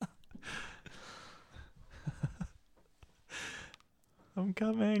I'm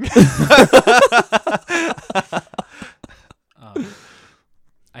coming.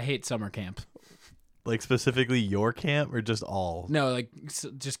 I hate summer camp. Like specifically your camp or just all? No, like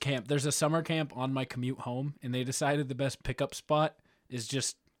just camp. There's a summer camp on my commute home, and they decided the best pickup spot is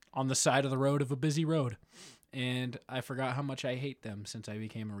just on the side of the road of a busy road. And I forgot how much I hate them since I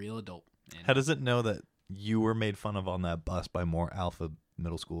became a real adult. And How does it know that you were made fun of on that bus by more alpha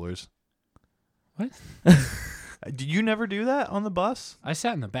middle schoolers? What? Did you never do that on the bus? I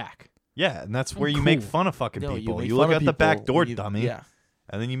sat in the back. Yeah, and that's where Oh, you make cool. fun of fucking No, people. make You fun look of at the back people. door, dummy. Yeah.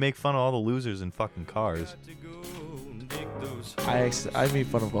 And then you make fun of all the losers in fucking cars. I made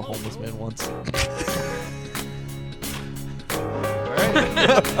fun of a homeless man once.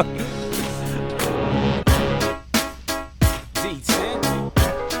 D10.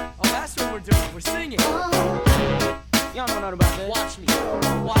 Oh, that's what we're doing. We're singing. Y'all know nothing about that. Watch me.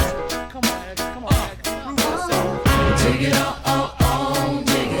 Watch me. Come on, Ed. Come on, Ed. Prove myself. Take it on,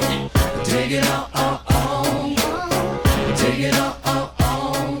 dig it. Take it on, take it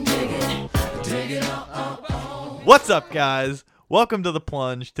on, dig it. Take it on. What's up, guys? Welcome to The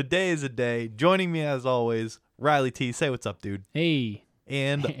Plunge. Today is a day. Joining me, as always, Riley T. Say what's up, dude. Hey.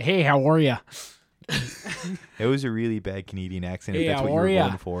 And Hey, how are ya? it was a really bad Canadian accent if Hey, that's what how you were are ya?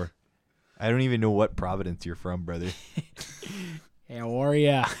 going for. I don't even know what Providence you're from, brother. Hey, how are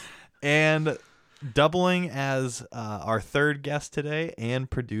ya? And doubling as our third guest today and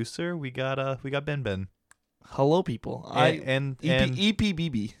producer, we got Ben Ben. Hello, people. And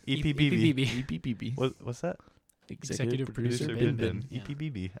EPBB. EPBB. EPBB. What's that? Executive producer Ben Ben. Ben.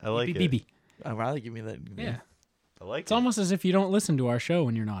 EPBB. I like it. BB. I'd rather give me that. Yeah. I like It's it. almost as if you don't listen to our show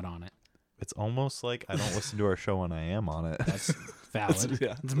when you're not on it. It's almost like I don't listen to our show when I am on it. That's valid.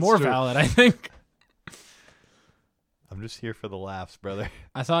 Yeah, It's more true. valid, I think. I'm just here for the laughs, brother.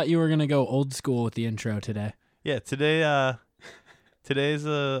 I thought you were going to go old school with the intro today. Yeah, today's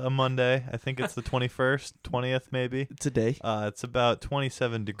a Monday. I think it's the 21st, 20th maybe. Today. It's about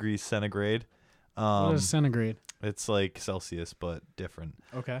 27 degrees centigrade. What is centigrade? It's like Celsius, but different.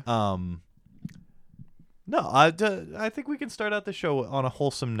 Okay. No, I think we can start out the show on a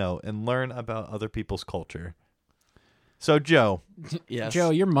wholesome note and learn about other people's culture. So, Joe, Yes. Joe,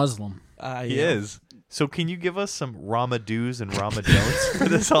 you're Muslim. he is. So, can you give us some Ramadoos and Ramadons for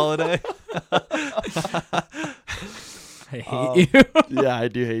this holiday? I hate you. Yeah, I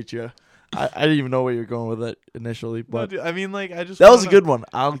do hate you. I didn't even know where you were going with it initially, No, but dude, I mean, like, I just that was a wanna- good one.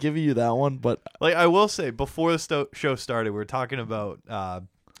 I'll give you that one, but Like, I will say, before the show started, we were talking about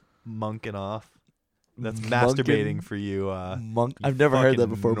monking off. That's Monkin'? masturbating for you. monk. You I've never heard that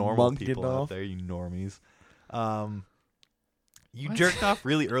fucking before. Normal Monking people out off. there, you normies. You What? jerked off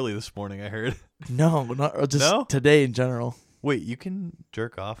really early this morning. I heard. No, not or just No? today in general. Wait, you can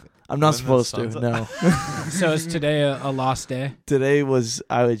jerk off? I'm not when the supposed to. sun's up? No. So is today a lost day? Today was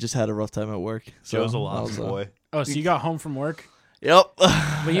I just had a rough time at work. So Joe's a that lost was, boy. Oh, so you got home from work? Yep.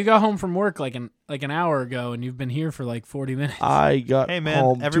 But you got home from work like an hour ago, and you've been here for like 40 minutes. I got Hey, man,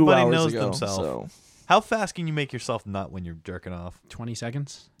 home 2 everybody hours knows ago, themselves. So How fast can you make yourself nut when you're jerking off? 20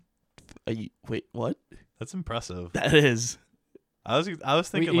 seconds? wait, what? That's impressive. That is. I was Are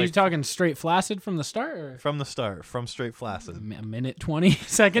thinking you like talking straight flaccid from the start? Or from the start, from straight flaccid. a minute 20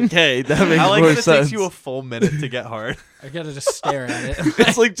 seconds? Okay, that makes I like more that it sense. takes you a full minute to get hard. I gotta just stare at it.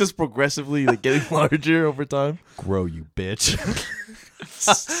 It's like just progressively like getting larger over time. Grow, you bitch.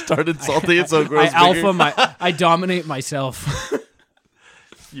 Started salty and so gross. I bigger. alpha I dominate myself.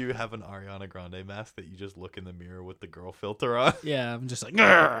 You have an Ariana Grande mask that you just look in the mirror with the girl filter on. Yeah, I'm just like.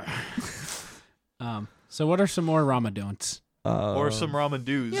 "Grr." So what are some more Ramadons? Or some ramen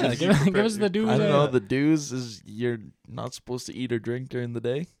doos. Yeah, give us the do's. I don't know. The dues is you're not supposed to eat or drink during the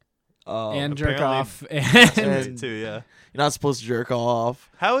day. And jerk apparently- off. That's and- too, yeah. You're not supposed to jerk off,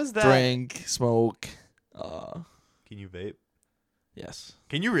 How is that? drink, smoke. Can you vape? Yes.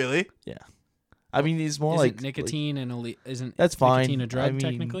 Can you really? I mean, it's more Isn't like nicotine and isn't that's fine. nicotine a drug I mean,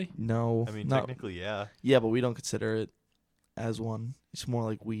 technically? No. I mean, not, technically, yeah. yeah, but we don't consider it as one. It's more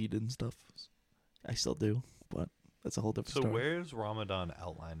like weed and stuff. I still do, but that's a whole different So story. where's Ramadan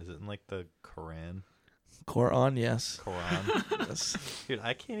outlined? Is it in like the Quran? Quran, yes. Quran. Yes. Dude,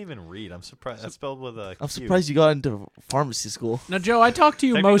 I can't even read. I'm surprised. That's spelled with a I'm Q. surprised you got into pharmacy school. Now, Joe, I talk to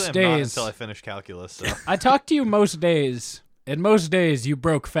you Technically, most I'm not days. until I finish calculus. So I talk to you most days. And most days you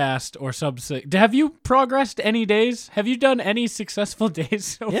broke fast or Have you progressed any days? Have you done any successful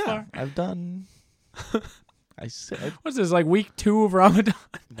days so Yeah, far? I've done. I said What's this, like week 2 of Ramadan?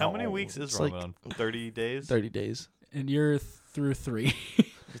 how many no, weeks is it's like Ramadan? 30 days. 30 days. And you're through 3.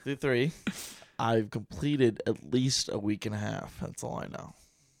 Through 3. I've completed at least a week and a half. That's all I know.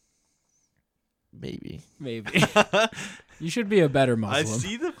 Maybe. Maybe. You should be a better I Muslim.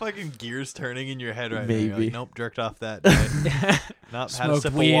 see the fucking gears turning in your head right now. You're Maybe. like, nope, jerked off that day. Nope, had a Smoked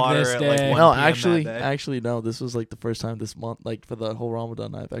sip of weed water this at like day. 1 No, p.m. actually, no. This was like the first time this month, like for the whole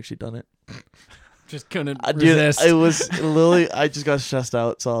Ramadan, I've actually done it. Just couldn't Dude, resist. it was literally, I just got stressed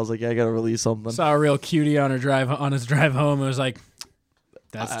out, so I was like, yeah, I gotta release something. Saw a real cutie on his drive home. And was like,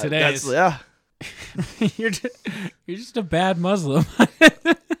 "That's today's." Yeah. you're just a bad Muslim.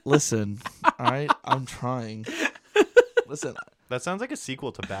 Listen, all right, I'm trying. Listen, That sounds like a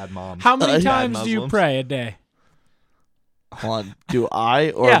sequel to Bad Moms. How many Bad times do you Muslims. pray a day? hold on. Do I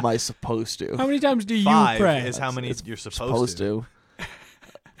or Yeah. am I supposed to? How many times do you 5 pray? is how many It's you're supposed to.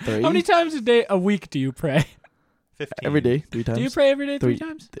 3? How many times a week do you pray? 15. Every day, 3 times. Do you pray every day 3 Three.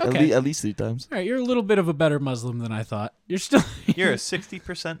 times? At, Okay. at least 3 times. All right, you're a little bit of a better Muslim than I thought. You're still. You're a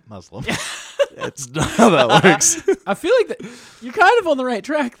 60% Muslim. That's not how that works. I feel like you're kind of on the right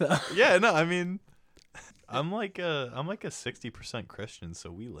track, though. Yeah, no, I mean, I'm like a 60% Christian, so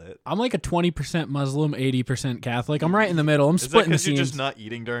we lit. I'm like a 20% Muslim, 80% Catholic. I'm right in the middle. I'm Is that splitting the because you're scenes. just not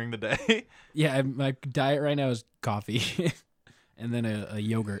eating during the day? Yeah, my diet right now is coffee and then a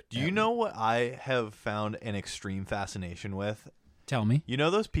yogurt. Do you know what I have found an extreme fascination with? Tell me. You know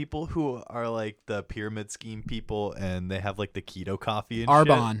those people who are like the pyramid scheme people and they have like the keto coffee and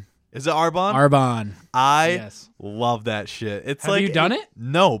Arbonne. shit? Is it Arbonne? Arbonne. I Yes. love that shit. It's Have like you done it?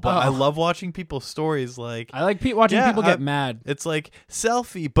 No, but I Oh. love watching people's stories like I like watching Yeah, people get mad. it's like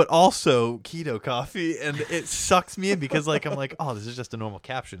selfie, but also keto coffee, and it sucks me in because like I'm like, oh, this is just a normal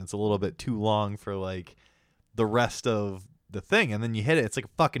caption. It's a little bit too long for like the rest of the thing, and then you hit it. It's like a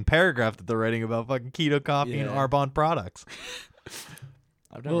fucking paragraph that they're writing about fucking keto coffee and Yeah. Arbonne products.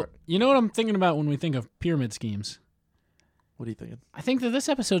 I've never. Well, you know what I'm thinking about when we think of pyramid schemes? What are you thinking? I think that this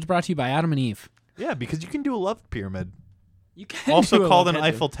episode's brought to you by Adam and Eve. Yeah, because you can do a love pyramid, You can also do a called lot. an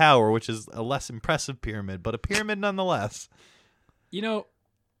Eiffel Tower, which is a less impressive pyramid, but a pyramid nonetheless. You know,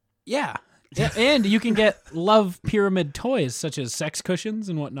 yeah. Yeah, and you can get love pyramid toys such as sex cushions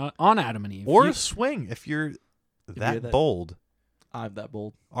and whatnot on Adam and Eve. Or You- a swing if you're you're that that- bold. I'm that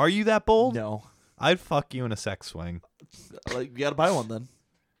bold. Are you that bold? No. I'd fuck you in a sex swing. Like, you gotta buy one then.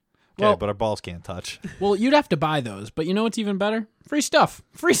 Okay, Well- but our balls can't touch. well, you'd have to buy those, but you know what's even better? Free stuff.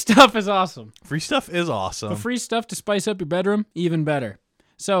 Free stuff is awesome. Free stuff is awesome. But free stuff to spice up your bedroom, even better.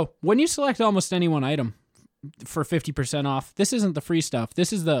 So when you select almost any one item for 50% off, this isn't the free stuff.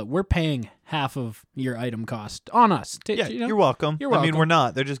 This is we're paying half of your item cost on us. Yeah, You know? you're welcome. You're I mean, welcome. we're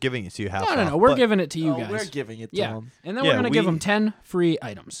not. They're just giving it to you half No, off, we're but giving it to you Oh, guys. we're giving it to Yeah, them. and then Yeah, we're gonna give we- them 10 free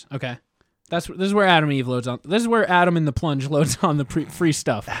items. Okay, this is where Adam and Eve loads on. This is where Adam in the plunge loads on the free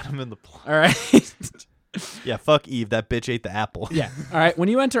stuff. Adam in the plunge. All right. Yeah, fuck Eve. That bitch ate the apple. Yeah. All right. When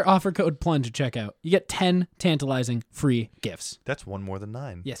you enter offer code plunge at checkout, you get 10 tantalizing free gifts. That's one more than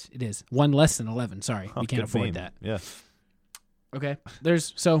 9. Yes, it is. One less than 11. Sorry, Oh, we can't good afford meme. that. Yeah. Okay.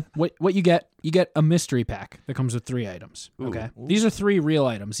 So what you get a mystery pack that comes with 3 items. Ooh. Okay. These are 3 real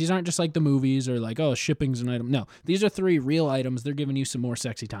items. These aren't just like the movies or like, oh, shipping's an item. No. These are 3 real items. They're giving you some more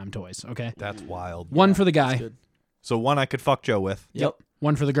sexy time toys. Okay. That's wild. One for the guy. Good. So one I could fuck Joe with. Yep.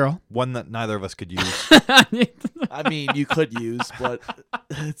 One for the girl. One that neither of us could use. I mean, you could use, but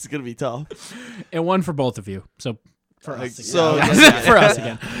it's gonna be tough. And one for both of you. So for us again. So- Yeah, for us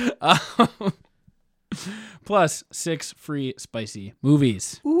again. Plus 6 free spicy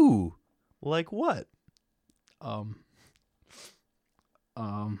movies. Ooh. Like what?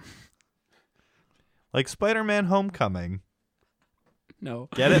 Like Spider-Man Homecoming. No.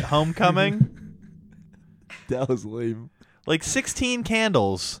 Get it? Homecoming? That was lame. Like 16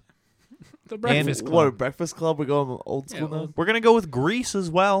 candles. The Breakfast What, Club. Breakfast Club? We're going old school Yeah, now. We're going to go with Grease as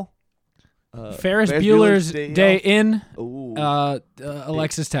well. Ferris Bueller's Day In, Ooh.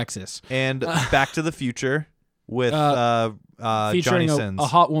 Alexis, Texas. And Back to the Future with Johnny Featuring Sins. a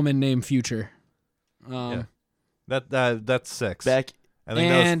hot woman named Future. Yeah. That's 6. Back. I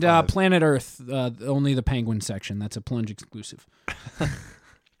think And that was 5. Planet Earth, only the Penguin section. That's a plunge exclusive.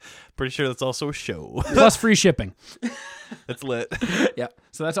 Pretty sure that's also a show. Plus free shipping. That's lit. Yeah.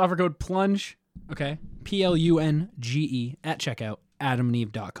 So that's offer code plunge. Okay. PLUNGE at checkout.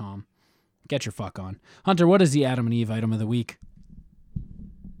 AdamandEve.com. Get your fuck on. Hunter, what is the Adam and Eve item of the week?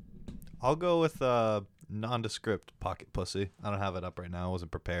 I'll go with nondescript pocket pussy. I don't have it up right now. I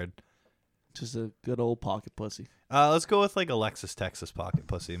wasn't prepared. Just a good old pocket pussy. Let's go with like Alexis, Texas pocket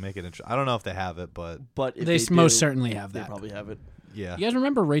pussy. Make it interesting. I don't know if they have it, but But if They they most do, certainly have they that. probably have it. yeah. You guys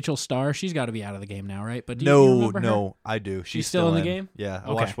remember Rachel Starr? She's got to be out of the game now, right? But do you remember her? No, I do. She's still in the game? Yeah, I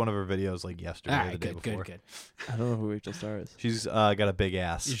Okay. watched one of her videos like yesterday, All or the right, day good, before. good. I don't know who Rachel Starr is. She's got a big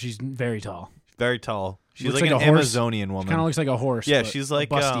ass. She's very tall. Very tall. She's Looks like like an a horse. Amazonian woman. Kind of looks like a horse. Yeah, but she's a like,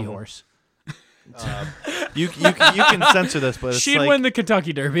 busty horse. You can censor this, but it's She'd like, win the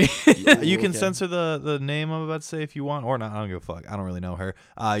Kentucky Derby. you can Okay. censor the name I'm about to say if you want, or not. I don't give a fuck. I don't really know her.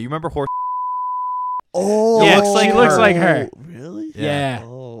 You remember Horse? Oh, Yeah, she looks like her. Really? Yeah.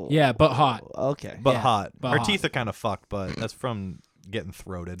 Oh. Yeah, but hot. Okay. But Yeah, hot. but Her hot. teeth are kind of fucked, but that's from getting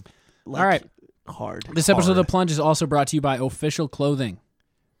throated. Like, All right. Hard. This episode of The Hard. Plunge is also brought to you by Official Clothing.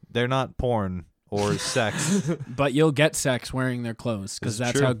 They're not porn or sex. But you'll get sex wearing their clothes because This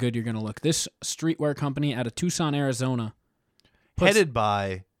is that's true. how good you're going to look. This streetwear company out of Tucson, Arizona, puts Headed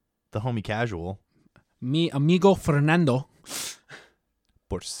by the homie Casual me, amigo Fernando.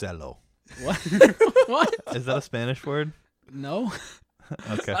 Porcelo. What? What? Is that a Spanish word? No.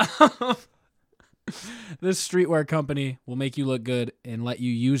 Okay. This streetwear company will make you look good and let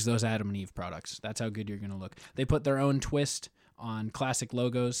you use those Adam and Eve products. That's how good you're going to look. They put their own twist on classic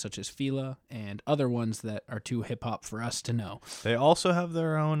logos such as Fila and other ones that are too hip hop for us to know. They also have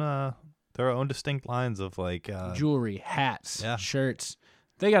their own distinct lines of like Jewelry, hats, yeah. shirts.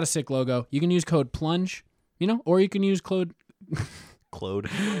 They got a sick logo. You can use code PLUNGE, or you can use code Claude.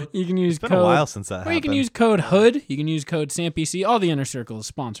 you can use It's been code a while since that or happened. you can use code HOOD. You can use code SAMPC. All the Inner Circle is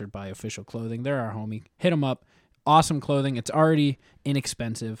sponsored by Official Clothing. They're our homie. Hit them up. Awesome clothing. It's already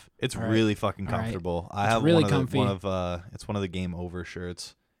inexpensive. It's All right. really fucking All right. comfortable. I It's have really one of comfy. it's one of the Game Over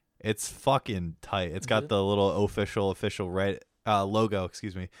shirts. It's fucking tight. It's got the little official red logo,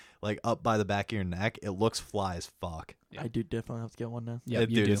 like up by the back of your neck. It looks fly as fuck. I do definitely have to get one now. Yeah,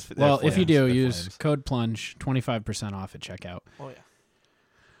 Dude, you do. it's- they're Well, if you flames. do, They're use flames. code PLUNGE, 25% off at checkout. Oh yeah.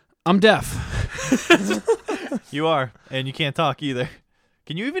 I'm deaf. You are, and you can't talk either.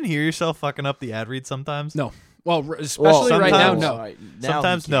 Can you even hear yourself fucking up the ad read sometimes? No. Well, especially right now, sometimes- no. Alright, now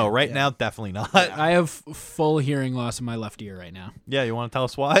Sometimes he no. can, Right yeah. now, definitely not. I have full hearing loss in my left ear right now. Yeah, you want to tell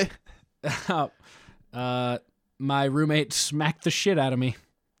us why? My roommate smacked the shit out of me.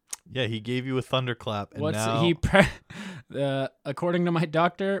 Yeah, he gave you a thunderclap, and now According to my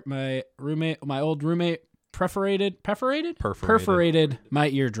doctor, my old roommate perforated my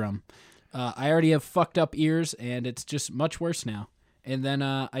eardrum. I already have fucked up ears, and it's just much worse now. And then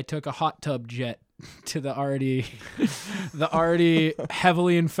I took a hot tub jet to the already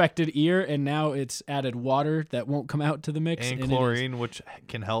heavily infected ear, and now it's added water that won't come out to the mix. and it is- chlorine, which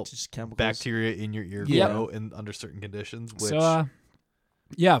can help Just chemicals. bacteria in your ear Yep. grow under certain conditions. Which So,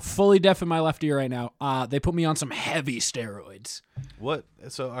 yeah, fully deaf in my left ear right now. They put me on some heavy steroids. what?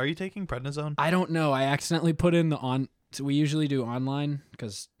 So are you taking prednisone? I don't know. I accidentally put in so we usually do online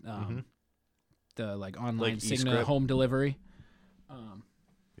because the online Like Cigna eScript? home delivery.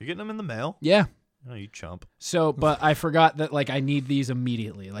 You're getting them in the mail? Yeah. Oh, you chump. So, but I forgot that I need these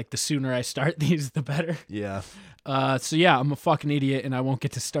immediately. Like the sooner I start these, the better. Yeah. So yeah, I'm a fucking idiot and I won't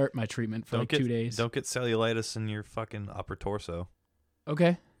get to start my treatment for 2 days. Don't get cellulitis in your fucking upper torso.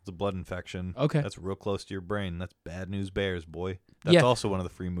 Okay. It's a blood infection. Okay. That's real close to your brain. That's Bad News Bears, boy. That's Yeah. also one of the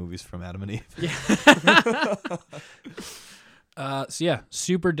free movies from Adam and Eve. So yeah,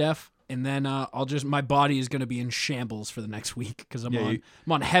 super deaf. And then my body is gonna be in shambles for the next week because I'm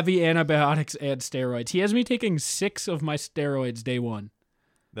on heavy antibiotics and steroids. He has me taking 6 of my steroids day 1.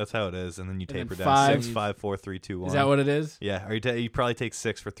 That's how it is. And then you And then taper down 5. 6, 5, 4, 3, 2, 1. Is that what it is? Yeah. Or you probably take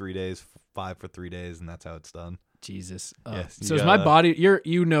 6 for 3 days, 5 for 3 days, and that's how it's done. Jesus. Yes, So you is my gotta- body?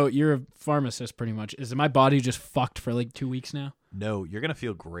 You're a pharmacist pretty much. Is my body just fucked for 2 weeks now? No, you're gonna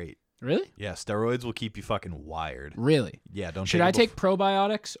feel great. Really? Yeah, steroids will keep you fucking wired. Really? Yeah, don't. Should I take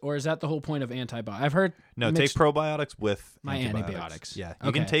probiotics, or is that the whole point of antibiotics? I've heard No, mixed- take probiotics with my antibiotics. antibiotics. Yeah,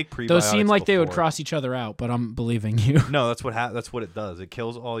 you can Okay. take prebiotics. Those seem like they would before. cross each other out, but I'm believing you. No, that's that's what it does. It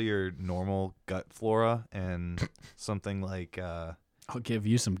kills all your normal gut flora and something like I'll give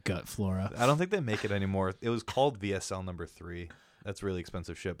you some gut flora. I don't think they make it anymore. It was called VSL number 3. That's really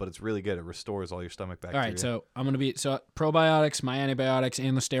expensive shit, but it's really good. It restores all your stomach All bacteria. right, so I'm gonna be probiotics, my antibiotics,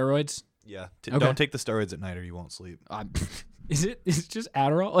 and the steroids. yeah, Okay. don't take the steroids at night or you won't sleep. Is it just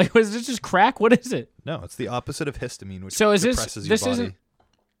Adderall? Is it just crack? What is it? No, it's the opposite of histamine, which So is depresses this your body. isn't?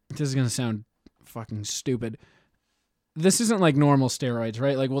 This is gonna sound fucking stupid. This isn't like normal steroids,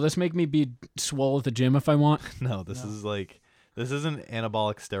 right? Like, will this make me be swole at the gym if I want? No, this isn't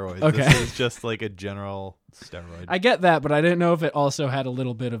anabolic steroids. Okay. This is just like a general steroid. I get that, but I didn't know if it also had a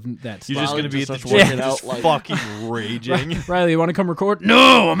little bit of that You're stuff. just gonna be at the starts gym, working just out, like- fucking raging. Riley, you want to come record?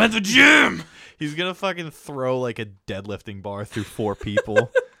 No, I'm at the gym. He's gonna fucking throw like a deadlifting bar through 4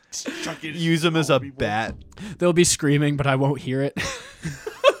 people. Use him as a bat. They'll be screaming, but I won't hear it.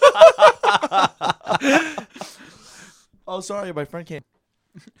 Oh, sorry, my friend came.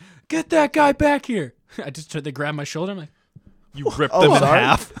 Get that guy back here. I just tried to grab my shoulder. I'm like, You ripped Oh, them in sorry.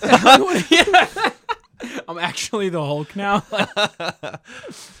 half. yeah. I'm actually the Hulk now.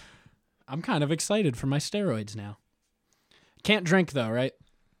 I'm kind of excited for my steroids now. Can't drink though, right?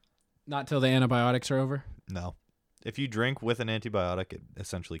 Not till the antibiotics are over. No. If you drink with an antibiotic, it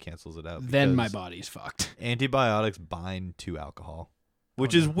essentially cancels it out. Then my because body's fucked. antibiotics bind to alcohol,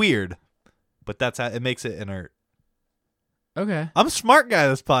 which is weird, but that's how it makes it inert. Okay. I'm a smart guy.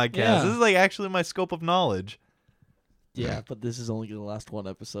 This podcast. Yeah. This is like actually my scope of knowledge. Yeah, but this is only gonna last one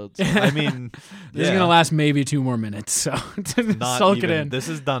episode. So. I mean, This is gonna last maybe 2 more minutes, so not sulk even, it in. This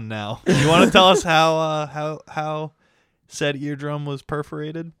is done now. You want to tell us how said eardrum was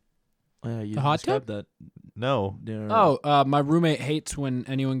perforated? You The hot described that. No. My roommate hates when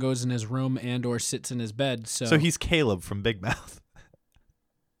anyone goes in his room and or sits in his bed. So So he's Caleb from Big Mouth.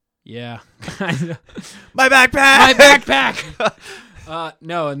 yeah. My backpack. My backpack.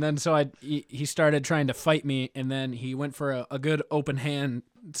 No, and then so he started trying to fight me, and then he went for a good open hand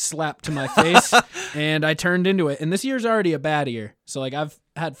slap to my face, and I turned into it. And this ear's already a bad ear, so like I've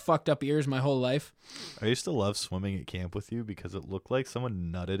had fucked up ears my whole life. I used to love swimming at camp with you because it looked like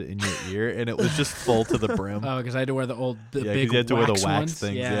someone nutted in your ear, and it was just full to the brim. Oh, because I had to wear the yeah, big because you had to wear the wax ones.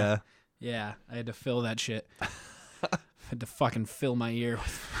 things. Yeah. Yeah. I had to fill that shit. I had to fucking fill my ear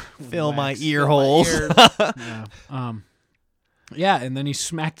with Fill my wax. ear holes. Yeah. Yeah, and then he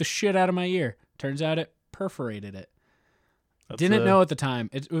smacked the shit out of my ear. Turns out it perforated it. Didn't know at the time.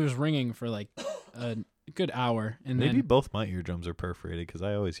 It was ringing for like a good hour, and Maybe then both my eardrums are perforated because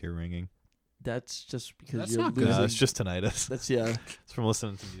I always hear ringing. That's just because That's you're not good. losing. No, it's just tinnitus. That's It's from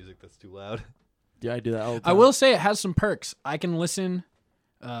listening to music that's too loud. Yeah, I do that all the I time. will say it has some perks. I can listen.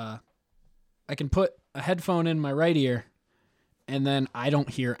 I can put a headphone in my right ear, and then I don't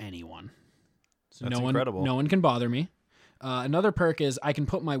hear anyone. So That's no incredible. one can bother me. Another perk is I can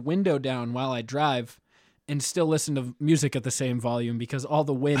put my window down while I drive and still listen to music at the same volume because all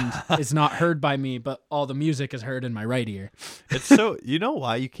the wind is not heard by me, but all the music is heard in my right ear. It's so you know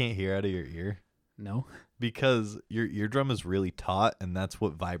why you can't hear out of your ear? No. Because your eardrum is really taut, and that's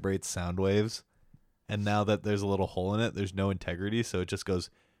what vibrates sound waves. And now that there's a little hole in it, there's no integrity, so it just goes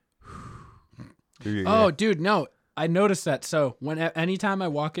through your Oh, ear. dude, no. I noticed that. So anytime I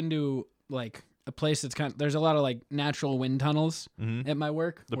walk into like a place that's there's a lot of like natural wind tunnels Mhm. at my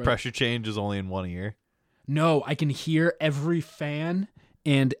work. The where- pressure change is only in one ear. No, I can hear every fan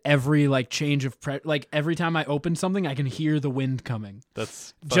and every like change of like every time I open something, I can hear the wind coming.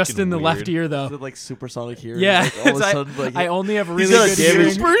 That's Just fucking in the left weird. ear Is though. it like supersonic hearing? Yeah, Like, all of a it's- sudden, like I only have really got good a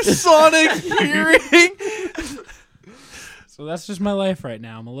damage. hearing. Supersonic hearing. So that's just my life right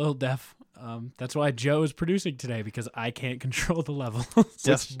now. I'm a little deaf. That's why Joe is producing today because I can't control the levels.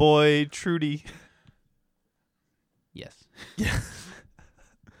 Deaf boy Trudy. Yes.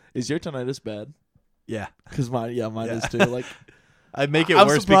 is your tinnitus bad? Yeah. Because mine Yeah. is too. Like I make it I'm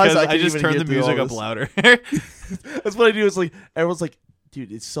worse surprised because I I can just even turn get the through all music up this. louder. that's what I do. Is like everyone's like,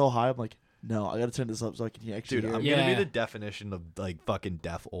 dude, it's so high. I'm like, no, I gotta turn this up so I can actually Dude, hear. I'm it. gonna be Yeah. the definition of like fucking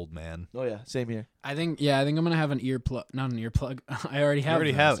deaf old man. Oh yeah, same here. I think I'm gonna have an earplug. Not an earplug. I already have.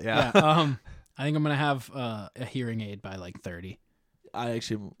 already those. have, yeah. I think I'm gonna have a hearing aid by like 30. I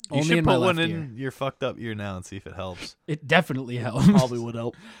actually You Only should in my put one left in your fucked up ear now and see if it helps. It definitely helps. probably would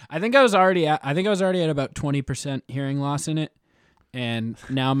help. I think I was already at about 20% hearing loss in it, and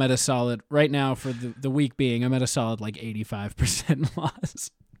now I'm at a solid. Right now, for the week being, I'm at a solid like 85% loss.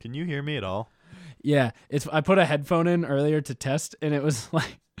 Can you hear me at all? Yeah, I put a headphone in earlier to test, and it was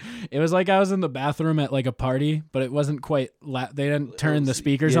like I was in the bathroom at like a party, but it wasn't quite. They didn't turn the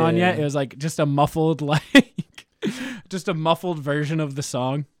speakers on yet. yeah. It was like just a muffled just a muffled version of the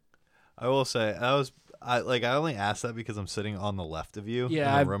song. I will say I only asked that because I'm sitting on the left of you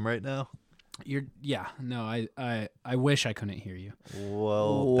Yeah, in the room right now. I wish I couldn't hear you.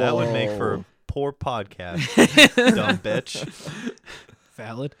 Well, that would make for a Whoa. poor podcast, dumb bitch.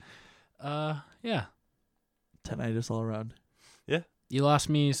 Valid. Yeah. Tinnitus all around. You lost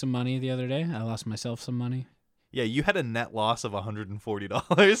me some money the other day. I lost myself some money. Yeah, you had a net loss of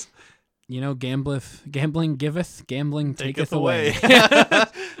 $140. You know, gambling giveth, gambling taketh away. away.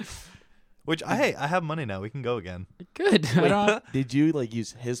 Which I have money now. We can go again. Good. I don't- Did you like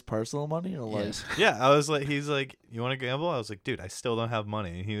use his personal money or like? Yes. Yeah, I was like, he's like, you want to gamble? I was like, dude, I still don't have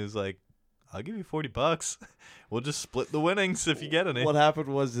money. And he was like, I'll give you $40. We'll just split the winnings if you get any. What happened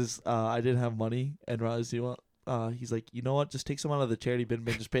was this: I didn't have money, and Riley's, do you want? He's like, you know what? Just take some out of the charity bin,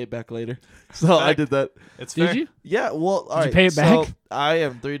 just pay it back later. So I Fact. did that. It's Did fair. you? Yeah. Well, all you right. pay it So back? I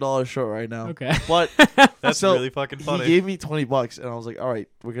am $3 short right now. Okay. But That's So, really fucking funny. he gave me $20, and I was like, all right,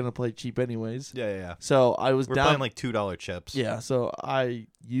 we're gonna play cheap anyways. yeah. So I was We're down. playing like $2 chips. Yeah. So I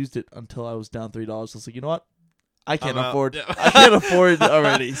used it until I was down $3. I was like, you know what? I can't I'm out. afford. Yeah. I can't afford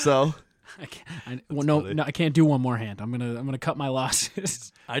already. So I can't. No, I can't do one more hand. I'm gonna cut my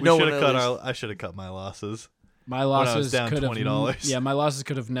losses. I We know should what have it cut is. I should have cut my losses. My I was losses down could have $20. Yeah, my losses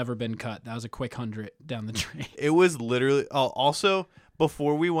could have never been cut. That was a quick 100 down the drain. It was literally. Oh, also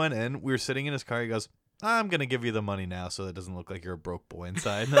before we went in, we were sitting in his car. He goes, "I'm gonna give you the money now, so it doesn't look like you're a broke boy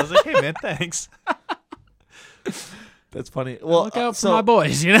inside." And I was like, "Hey man, thanks." That's funny. Well, Look out for my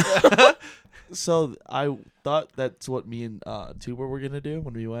boys, you know. So I thought that's what me and Tuber were gonna do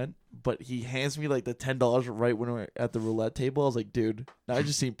when we went, but he hands me like the $10 right when we're at the roulette table. I was like, dude, now I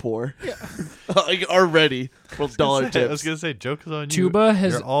just seem poor. Like already from dollar I was tips. gonna say, joke is on you. Tuba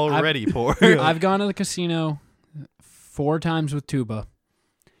has. You're already poor. I've gone to the casino 4 times with Tuba.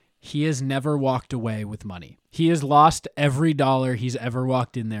 He has never walked away with money. He has lost every dollar he's ever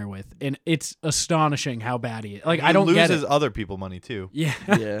walked in there with, and it's astonishing how bad he is. Like, I don't He get loses it. other people money too. Yeah.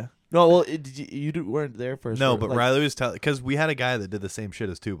 Yeah. No, well, you weren't there first. No, right? but Like- Riley was telling because we had a guy that did the same shit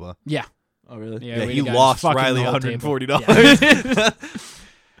as Tuba. Yeah. Oh, really? Yeah, we he had guys lost fucking Riley the whole table. $140.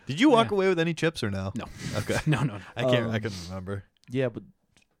 Did you walk Yeah. away with any chips or no? No. Okay. No. I can't. I Um, couldn't remember. Yeah, but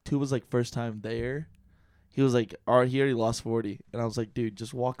Tuba's like first time there. He was like, "All right, he already lost 40," and I was like, "Dude,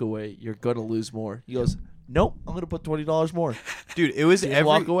 just walk away. You're gonna lose more." He goes, "Nope, I'm gonna put $20 more." Dude, it was Just every.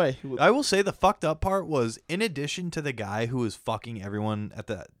 walk away. I will say the fucked up part was, in addition to the guy who was fucking everyone at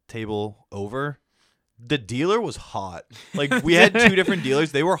the table over, the dealer was hot. Like, we had 2 different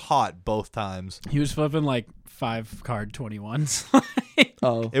dealers. They were hot both times. He was flipping like 5-card 21s.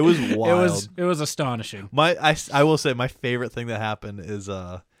 Oh, It was wild. It was astonishing. I will say my favorite thing that happened is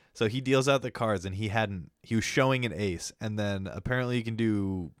so he deals out the cards and he was showing an ace, and then apparently you can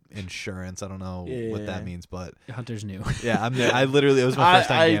do insurance. I don't know what that Yeah. means, but Hunter's new. yeah, I literally, it was my first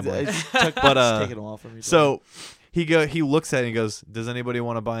time gambling. but But, taking a while from me. So he looks at it and he goes, "Does anybody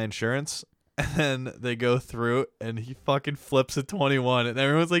want to buy insurance?" And then they go through and he fucking flips a 21 and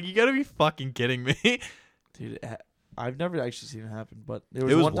everyone's like, "You gotta be fucking kidding me." dude, I've never actually seen it happen, but there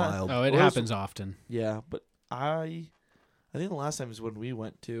It was one time- wild. Oh, it Well, happens often. Yeah, but I think the last time is when we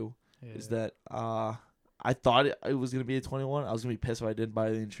went to. Is that I thought it was gonna be a 21. I was gonna be pissed if I didn't buy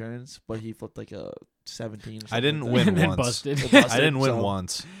the insurance, but he flipped like a 17. Or something I didn't like win and then once. busted. It busted. I didn't win So-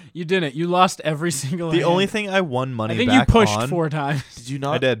 once. You didn't. You lost every single The hand. only thing I won money I think back you pushed on, 4 times. Did you I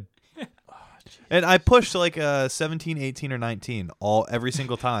not? did. And I pushed like 17, 18, or 19 every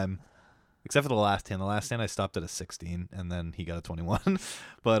single time, except for the last hand. The last hand I stopped at a 16, and then he got a 21.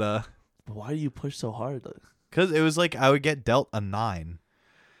 But But why do you push so hard? because it was like I would get dealt a 9,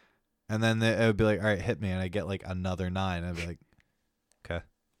 and then it would be like, "All right, hit me," and I get like another 9. I'd be like, "Okay."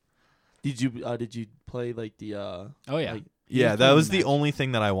 Did you play like the Oh yeah. like, Yeah, you that played was the the match only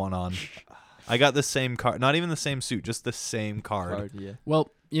thing that I won on. I got the same card, not even the same suit, just the same card. card? Yeah.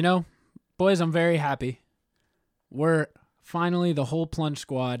 Well, boys, I'm very happy. We're finally the whole Plunge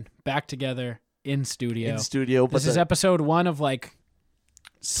squad back together in studio. In studio, but This is episode 1 of like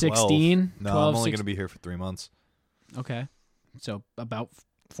 16, 12. No, 12, I'm only 16. gonna be here for 3 months. Okay. So about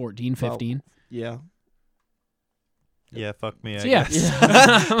 14, 15. yeah, Yeah, fuck me. So I yeah.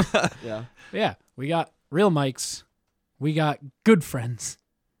 guess. yeah. Yeah, we got real mics. We got good friends.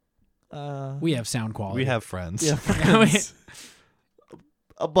 We have sound quality. We have friends. yeah, We- friends.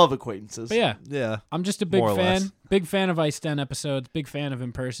 Above acquaintances. But yeah, Yeah. I'm just a big More or fan. less. Big fan of Ice Den episodes. Big fan of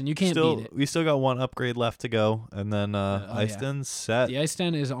in person. You can't beat it. We still got one upgrade left to go, and then oh, Ice yeah. Den's set. The Ice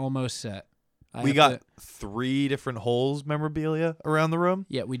Den is almost set. I We have got to- 3 different holes memorabilia around the room.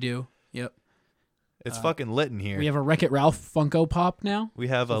 Yeah, we do. Yep. It's fucking lit in here. We have a Wreck-It Ralph Funko Pop now. We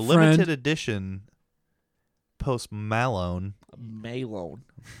have a a limited friend. edition Post Malone, Malone.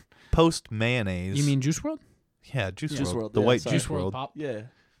 Post Mayonnaise. You mean Juice WRLD? yeah, Juice Juice WRLD, WRLD, the yeah, white sorry. Juice Juice WRLD WRLD. Pop. Yeah.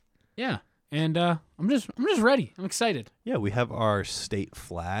 Yeah. And I'm just ready. I'm excited. Yeah, we have our state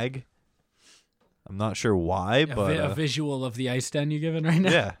flag. I'm not sure why, A, but a visual of the Ice Den you giving right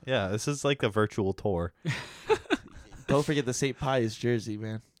now. yeah. This is like a virtual tour. Don't forget the St. Pius jersey,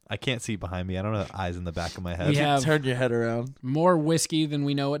 man. I can't see behind me. I don't have eyes in the back of my head. We have Turn your head around. more whiskey than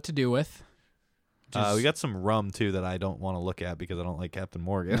we know what to do with. We got some rum too that I don't want to look at because I don't like Captain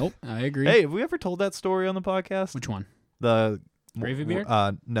Morgan. Nope, I agree. Hey, have we ever told that story on the podcast? Which one? The Gravy beer?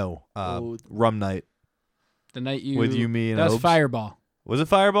 No. Oh. Rum night The night you with you, me, and That was Obes. Fireball. Was it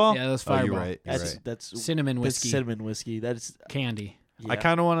Fireball? Yeah, that was Oh, you're Fireball. right. You're That's right. that's Cinnamon that's whiskey. cinnamon whiskey. That's Candy. yeah. I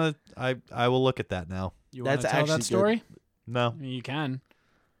kind of want to. I will look at that now. You want to That's tell actually that story? No, You can.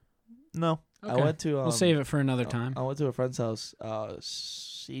 no. Okay. I went to. we'll save it for another I- time. I went to a friend's house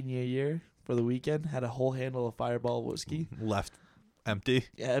senior year for the weekend. Had a whole handle of Fireball whiskey. Left Empty.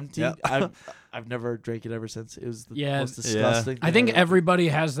 Yeah, empty. Yeah. I've never drank it ever since. It was the Yeah. most disgusting. I thing think I've ever- everybody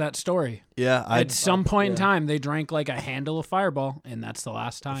has that story. Yeah, At some point in yeah. time, they drank like a handle of Fireball, and that's the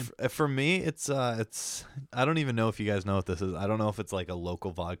last time. For me, it's I don't even know if you guys know what this is. I don't know if it's like a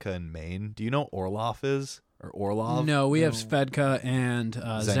local vodka in Maine. Do you know what Orloff is or Orlov? No, we have No. Svedka and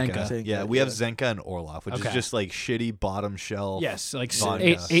Zenka. Zenka, Yeah, we have yeah. Zenka and Orloff, which Okay. is just like shitty bottom shelf. Yes, like Vodka.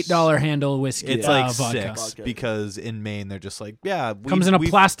 $8 handle whiskey. It's like vodka. 6 Vodka. because in Maine they're just like, yeah, Comes in a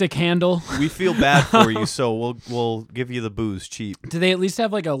plastic handle. We feel bad for you, so we'll give you the booze cheap. Do they at least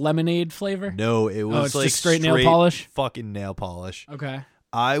have like a lemonade flavor? No, it was it's like just straight nail polish? fucking nail polish. Okay.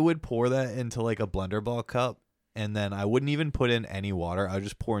 I would pour that into like a blender ball cup, and then I wouldn't even put in any water. I would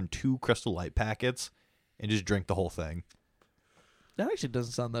just pour in 2 Crystal Light packets and just drink the whole thing. That actually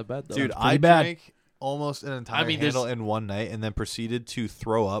doesn't sound that bad though. Dude, That's pretty I bad. drank almost an entire mean, handle there's- in one night, and then proceeded to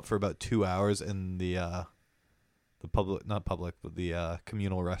throw up for about 2 hours in the public, not public, but the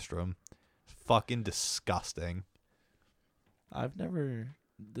communal restroom. Fucking disgusting. I've never.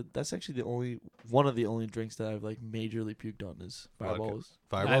 That's actually one of the only drinks that I've like majorly puked on is Fireballs.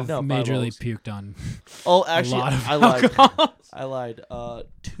 Fireball. I've No, majorly Fireballs. puked on Oh, a actually, lot of I lied. alcohol. I lied.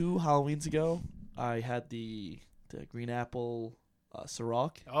 2 Halloweens ago, I had the green apple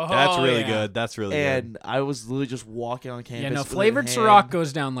Ciroc, Oh, That's really yeah. good. That's really good. and I was literally just walking on campus. Yeah, no, with it in flavored hand, Ciroc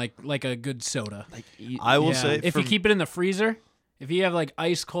goes down like a good soda. Like I will Yeah. say, if you keep it in the freezer, if you have like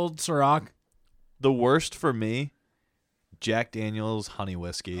ice cold Ciroc, the worst for me, Jack Daniel's honey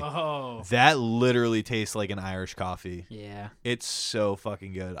whiskey. oh That literally tastes like an Irish coffee. yeah, It's so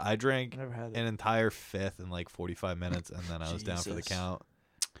fucking good. I drank I've never had an it. entire fifth in like 45 minutes, and then I was down for the Jesus. count.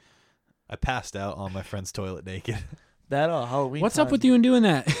 I passed out on my friend's toilet naked. That Halloween. what's up time, with you and doing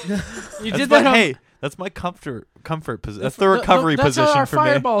that? You That's did my, that. On, hey, that's my comfort position. That's the recovery that's position how our for me.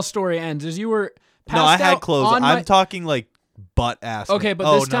 Fireball story ends. Is you were passed No, I had out clothes. on I'm my- talking like butt ass. Okay, but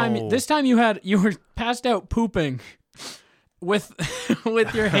oh, this no. time you were passed out pooping with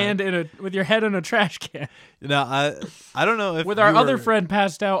with your hand with your head in a trash can. No, I don't know if With our you other were- friend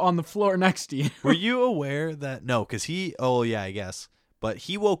passed out on the floor next to you. Were you aware that no? Because he. Oh yeah, I guess. But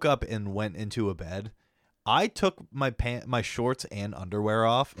he woke up and went into a bed. I took my shorts and underwear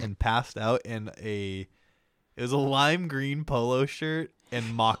off and passed out in it was a lime green polo shirt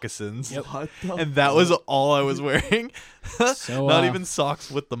and moccasins. What the And that was all I was wearing. So, Not even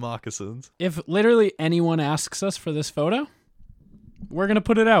socks with the moccasins. If literally anyone asks us for this photo, we're gonna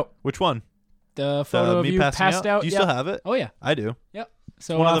put it out. Which one? The photo of me you passing passed out. Do you yeah. still have it? Oh yeah. I do. Yep.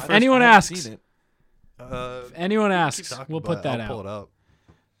 So one of the if first- anyone I haven't asks, seen it. if anyone Keep asks, talking we'll about put it. that I'll pull out.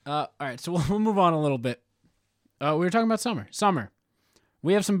 it up. All right, so we'll move on a little bit. We were talking about summer. Summer.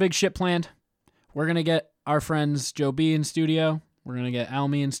 We have some big shit planned. We're going to get our friends Joe B in studio. We're going to get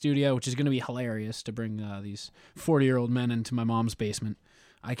Almy in studio, which is going to be hilarious to bring these 40-year-old men into my mom's basement.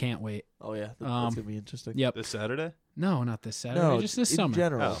 I can't wait. Oh yeah, that's Um, gonna be interesting. Yep. This Saturday? No, not this Saturday. No, just this in summer.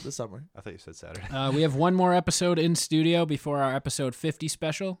 general, Oh. this summer. I thought you said Saturday. We have one more episode in studio before our episode 50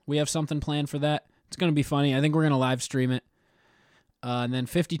 special. We have something planned for that. It's going to be funny. I think we're going to live stream it. And then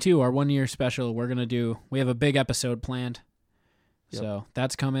 52, our 1 year special, we have a big episode planned. Yep. So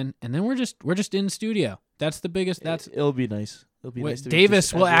that's coming. And then we're just in studio. That's the biggest. It'll be nice. It'll be Wait, nice to Davis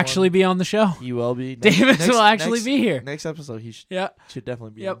just will everyone. actually be on the show. He will be. Davis will actually be here. Next episode, he Yeah. should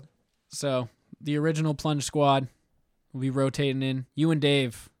definitely be. Yep. on. So the original Plunge Squad will be rotating in. You and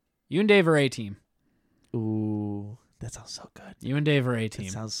Dave are A team. Ooh, that sounds so good. You and Dave are A That team.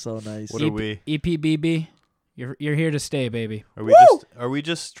 sounds so nice. What are we? EPBB. You're here to stay, baby. Are we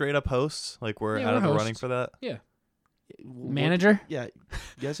just straight up hosts? Like we're Yeah, out we're of the running hosts. for that? Manager. Yeah,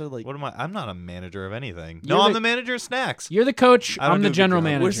 you guys are like. What am I? I'm not a manager of anything. You're No, I'm the- the manager of snacks. You're the coach. I don't I'm do the a good general job.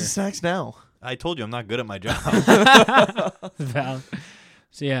 manager. Where's the snacks now? I told you I'm not good at my job. Valid.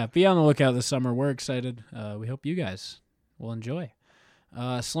 So yeah, be on the lookout this summer. We're excited. We hope you guys will enjoy.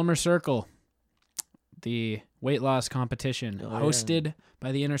 Slimmer Circle, the weight loss competition, Oh, yeah. hosted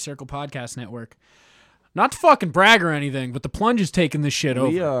by the Inner Circle Podcast Network. Not to fucking brag or anything, but the Plunge is taking this shit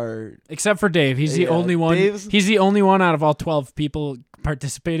We over. are. Except for Dave. He's the Yeah, only one. Dave's- He's the only one out of all 12 people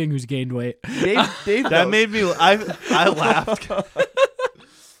participating who's gained weight. Dave that knows. made me. I laughed.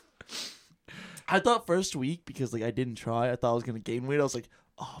 I thought first week because like I didn't try. I thought I was gonna gain weight. I was like,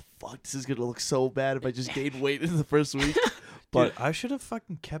 oh fuck, this is gonna look so bad if I just gain weight in the first week. But But I should have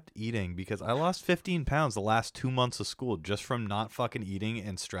fucking kept eating because I lost 15 pounds the last 2 months of school just from not fucking eating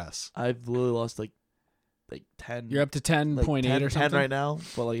and stress. I've literally lost like 10. You're up to 10.8 10, or 10 something. right now,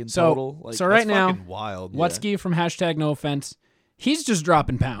 but like in So- total, like so right That's now, fucking wild. Whatski from hashtag no offense. He's just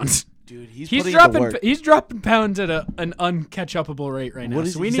dropping pounds. Dude, he's He's putting in the dropping. work. He's dropping pounds at an uncatch-upable rate right now. What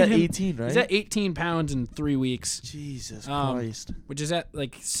is so we he's need at him. 18, right? He's at 18 pounds in 3 weeks, Jesus Um, Christ. which is at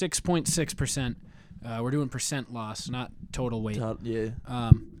like 6.6%. We're doing percent loss, not total weight.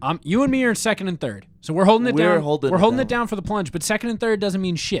 Yeah. You and me are in second and third, so we're holding it We're down. holding we're it holding down. it down for the plunge, but second and third doesn't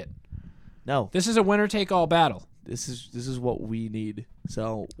mean shit. No, This is a winner-take-all battle. this is what we need.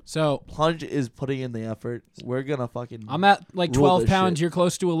 So So Plunge is putting in the effort. We're gonna fucking. I'm at like Rule 12 this pounds. shit. You're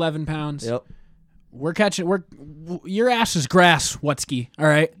close to 11 pounds. Yep. We're catching. Your ass is grass, Wutsky. All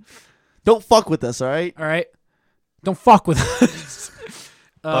right. Don't fuck with us, all right? All right. Don't fuck with us.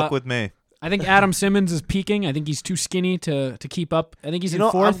 Fuck with me. I think Adam Simmons is peaking. I think he's too skinny to keep up. I think he's You in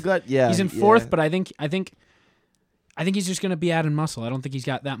know, fourth. I'm good. Yeah, he's in yeah. fourth, but I think he's just gonna be adding muscle. I don't think he's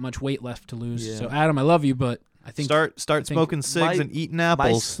got that much weight left to lose. Yeah. So Adam, I love you, but I think Start think smoking cigs my- and eating My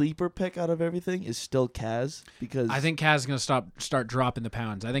apples. sleeper pick out of everything is still Kaz because I think Kaz is gonna start dropping the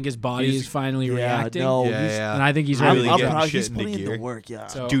pounds. I think his body He's- is finally yeah, reacting, no, yeah, he's, yeah. and I think he's I'm ready. really to getting go. shit he's into putting in gear. the work. Yeah,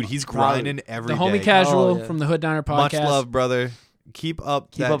 So- Dude, he's grinding every The homie day. Casual Oh, yeah. from the Hood Diner Much podcast. love, brother. Keep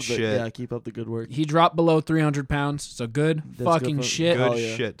up keep that up the shit. keep up the good work. He dropped below 300 pounds, so good That's fucking good for- shit. Good Oh,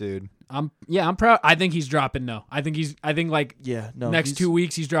 yeah. shit, dude. I'm proud. I think he's dropping. No, I think like Yeah, no. next he's- 2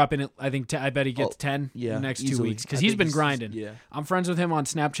 weeks he's dropping it. I think I bet he gets 10 yeah, in the next 2 easily. weeks because I he's think been grinding. Yeah, I'm friends with him on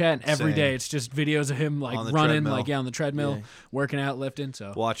Snapchat, and every Same. day it's just videos of him like On the running, treadmill. like on the treadmill, Yeah. working out, lifting.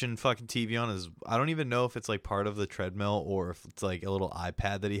 So Watching fucking TV on his. I don't even know if it's like part of the treadmill or if it's like a little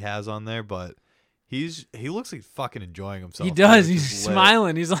iPad that he has on there, but he looks like fucking enjoying himself. he does. dude. He's Just lit.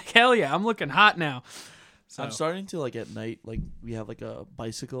 smiling. He's like, hell yeah, I'm looking hot now. So I'm starting to like at night. Like we have like a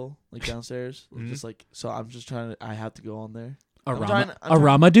bicycle like downstairs. Mhm. Just like so, I'm just trying to. I have to go on there. a I'm trying- I'm a trying-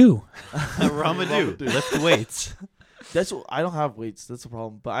 Ramadou. Ramadou, lift weights. That's what, I don't have weights. That's the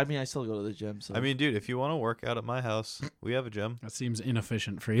problem. But I mean, I still go to the gym. So I mean, dude, if you want to work out at my house, we have a gym. That seems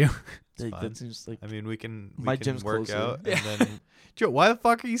inefficient for you. like, fine. that seems like I mean, we can My gym's work closer. out and then. Joe, why the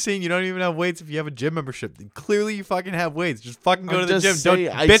fuck are you saying you don't even have weights if you have a gym membership? Clearly, you fucking have weights. Just fucking go I'm to the just gym. saying,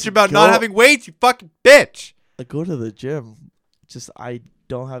 Don't I bitch about go- not having weights. You fucking bitch. I go to the gym. Just I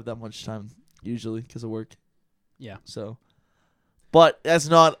don't have that much time usually because of work. Yeah. So, but that's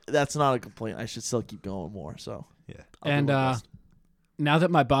not a complaint. I should still keep going more. So Yeah. I'll do And my best. now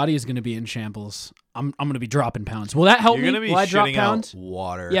that my body is going to be in shambles, I'm going to be dropping pounds. Will that help You're me? gonna be Will I drop shitting pounds? out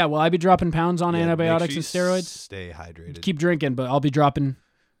water. Yeah, will I be dropping pounds on Yeah, make antibiotics sure and you steroids? Stay hydrated. Keep drinking, but I'll be dropping.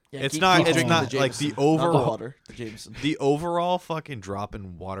 Yeah, it's keep- not- keep it's drinking not the like the Jameson, not overall- water. The Jameson The overall fucking drop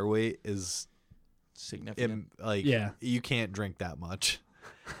in water weight is significant. like Yeah. you can't drink that much.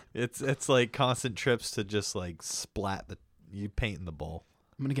 It's like constant trips to just like splat you paint in the bowl.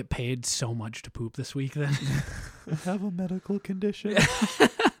 I'm going to get paid so much to poop this week then. I have a medical condition.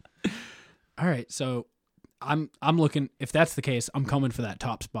 All right, so I'm looking. If that's the case, I'm coming for that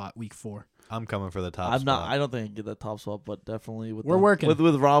top spot week 4. I'm coming for the top I'm spot. not. I don't think I can get that top spot, but definitely with We're working. with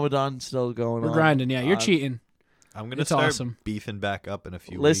Ramadan still going We're on. grinding. Yeah, you're I'm- cheating. I'm gonna It's start awesome. beefing back up in a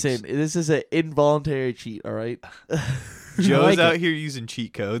few Listen, weeks. this is an involuntary cheat. All right. Joe's like out it. here using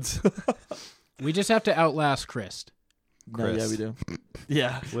cheat codes We just have to outlast Chris. No, yeah, Chris. we do.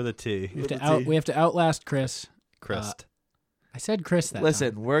 Yeah. with a T. We have With to a T. we have to outlast Chris. Crest. I said Chris that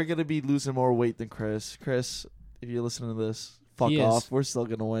Listen, time. we're gonna be losing more weight than Chris. Chris, if you're listening to this, fuck He is. off. We're still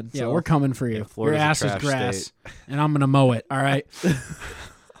gonna win. Yeah, so. we're coming for you. Yeah, Your Florida's a ass is trash grass, state. and I'm gonna mow it. All right.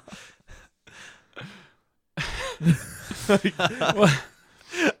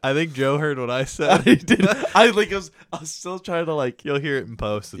 I think Joe heard what I I said. did. I was still trying to like. You'll hear it in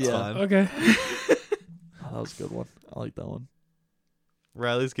post. It's Yeah. fine. Okay. Oh, that was a good one. I like that one.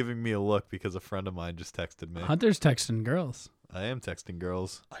 Riley's giving me a look because a friend of mine just texted me. Hunter's texting girls. I am texting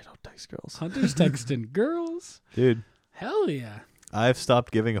girls. I don't text girls. Hunter's texting girls. Dude, Hell yeah. I've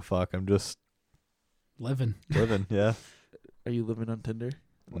stopped giving a fuck. I'm just Living. living. Yeah. Are you living on Tinder?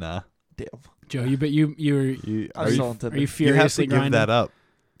 Nah. Damn. Joe, you You I'm are still you, on Tinder. are you you have furiously to give grinding? that up.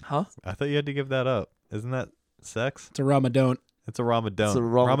 Huh? I thought you had to give that up. Isn't that sex? It's a Ramadan. It's a Ramadan. It's a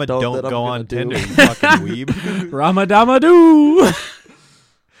Ramadan don't that I'm go gonna on do. Tinder, you fucking weeb. Ramadan.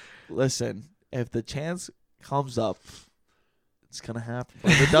 Listen, if the chance comes up, it's gonna happen.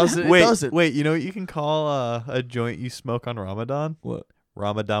 But if it doesn't, Wait, it doesn't. wait. You know what you can call a joint you smoke on Ramadan? What?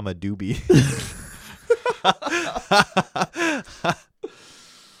 Ramadama doobie.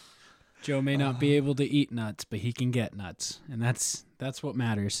 Joe may not be able to eat nuts, but he can get nuts, and that's what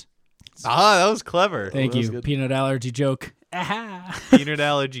matters. That was clever. Thank that was you. good. Peanut allergy joke. Aha. Peanut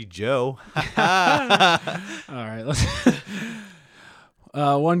allergy Joe. All right, let's.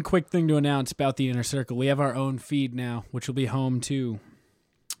 One quick thing to announce about the Inner Circle. We have our own feed now, which will be home to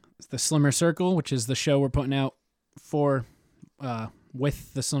the Slimmer Circle, which is the show we're putting out for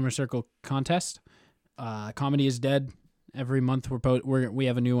with the Slimmer Circle contest. Comedy is Dead. Every month we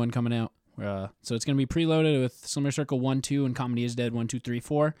have a new one coming out. So it's going to be preloaded with Slimmer Circle 1, 2, and Comedy is Dead 1, 2, 3,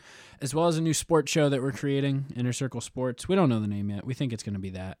 4, as well as a new sports show that we're creating, Inner Circle Sports. We don't know the name yet. We think it's going to be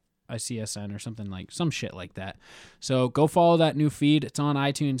that, ICSN or some shit like that. So go follow that new feed. It's on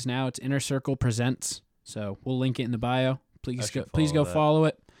iTunes now. It's Inner Circle Presents. So we'll link it in the bio. Please go follow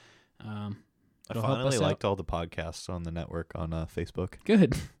it. I It'll help finally us liked all the podcasts on the network on Facebook.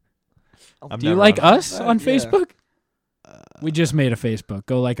 Good. I'm Do you never like on- us on Yeah. Facebook? We just made a Facebook.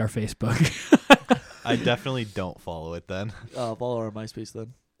 Go like our Facebook. I definitely don't follow it then. Follow our MySpace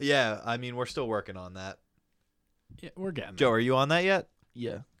then. Yeah, I mean, we're still working on that. Yeah, we're getting Joe, are you on that yet?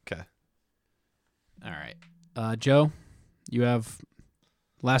 Yeah. Okay. All right. Joe, you have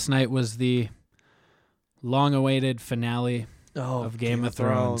last night was the long-awaited finale Oh, of Game of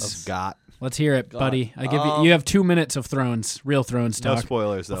Thrones. Of got. Let's hear it, God. buddy. I give you have 2 minutes of Thrones, real Thrones No talk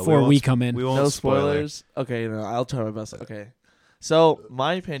spoilers though. before won't we sp- come in. We won't No spoiler. spoilers. Okay, no, I'll try my best. Okay. So,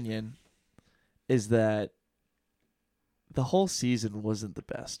 my opinion is that the whole season wasn't the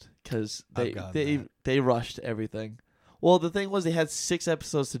best because I've gotten that. they rushed everything. Well, the thing was they had 6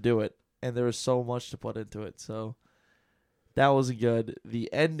 episodes to do it, and there was so much to put into it. So that wasn't good.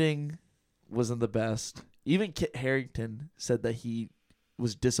 The ending wasn't the best. Even Kit Harington said that he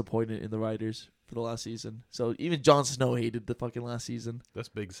was disappointed in the writers for the last season. So even Jon Snow hated the fucking last season. That's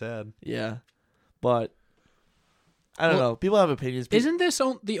big sad. Yeah, but I don't Well, know. People have opinions. Isn't this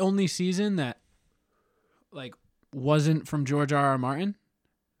the only season that wasn't from George R.R. Martin?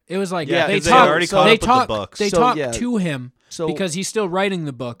 It was like Yeah, they 'cause they talk. already caught caught They up with the talk. books. They So, talk yeah. to him so because he's still writing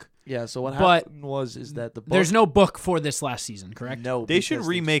the book. yeah. So what but happened is that the book, There's no book for this last season, correct? no. They should because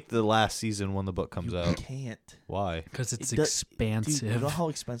remake the last season when the book comes You out. can't. Why? Because it's It does- expansive. Dude, you know how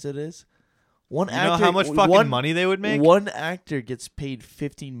expensive it is. One You actor, know how much fucking one, money they would make? One actor gets paid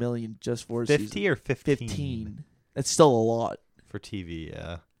 $15 million just for a 50 season. or 15? 15. That's still a lot. For TV,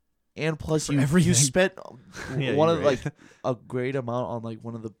 yeah. And plus, For you everything. spent Yeah, one you're of right. like a great amount on like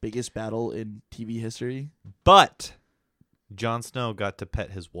one of the biggest battle in TV history. But Jon Snow got to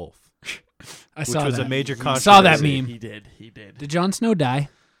pet his wolf, I which saw was that. a major controversy. Saw that meme. He did. He did. Did Jon Snow die?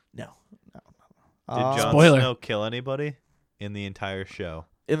 No. Did Jon Spoiler. Snow kill anybody in the entire show?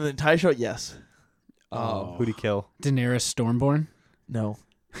 In the entire show? Yes. Oh. Who'd he kill? Daenerys Stormborn. No.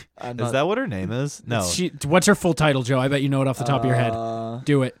 I'm Is not- that what her name is? No. What's her full title, Joe? I bet you know it off the top of your head.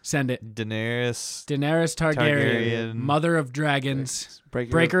 Do it. Send it. Daenerys. Daenerys Targaryen, Targaryen. mother of dragons,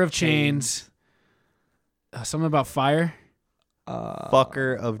 Breaker, breaker of chains. Something about fire.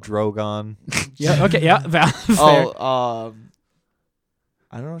 Fucker of Drogon. Yeah. Okay. Yeah. Fair.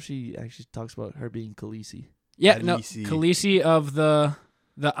 I don't know if she actually talks about her being Khaleesi. Yeah. No. Khaleesi. Khaleesi of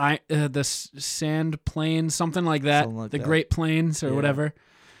the sand plains, something like that. Something like the that. Great Plains or Yeah. whatever.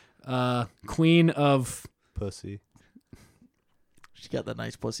 Queen of. Pussy. She got that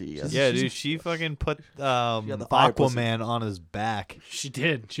nice pussy. Yes. Yeah, dude, she fucking put got the fire pussy. Aquaman on his back. She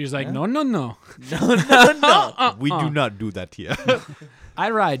did. She was like, Yeah. no. No, no. We do not do that here. I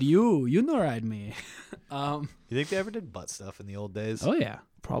ride you. You no ride me. You think they ever did butt stuff in the old days? Oh yeah.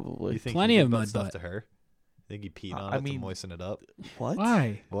 Probably. You think plenty he did of butt mud stuff butt. to her? Think he peed on I it mean- to moisten it up? What?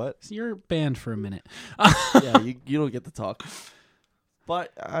 Why? What? So you're banned for a minute. Yeah, you don't get to talk.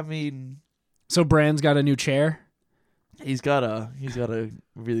 But I mean, So Bran's got a new chair. he's got a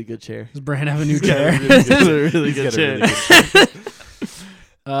really good chair. Does Bran have a new chair? He's got a really He's good got a chair. really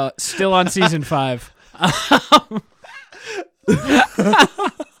good Still on season 5.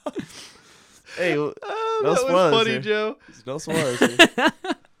 Hey, no that spoilers was funny, here. Joe. no spoilers. Here.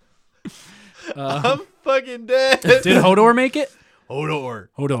 I'm fucking dead. Did Hodor make it? Hodor.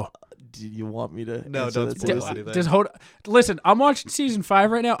 Hodor. Do you want me to? No, answer don't that spoil seriously? anything. Does Hodor? Listen, I'm watching season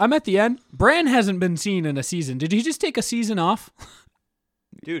 5 right now. I'm at the end. Bran hasn't been seen in a season. Did he just take a season off?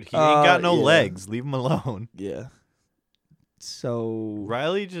 Dude, he ain't got no yeah. legs. Leave him alone. Yeah. So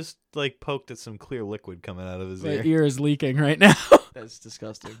Riley just like poked at some clear liquid coming out of his My ear. ear is leaking right now. that's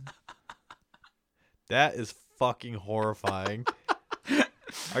disgusting. That is fucking horrifying.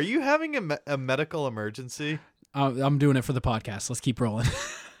 Are you having a medical emergency? I'm doing it for the podcast. Let's keep rolling.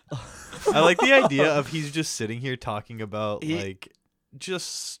 I like the idea of he's just sitting here talking about He- like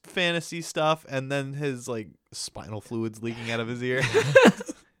just fantasy stuff and then his like spinal fluids leaking out of his ear.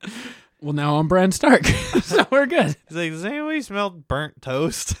 Well, now I'm Bran Stark, so we're good. He's like, does anybody smell burnt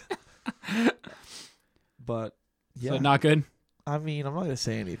toast? But yeah, So not good. I mean, I'm not gonna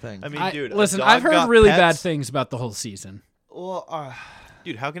say anything. I mean, dude, a listen, dog I've heard got really bad pets. things about the whole season. well,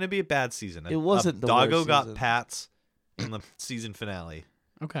 Dude, how can it be a bad season? It wasn't A the doggo worst got season. pats in the season finale.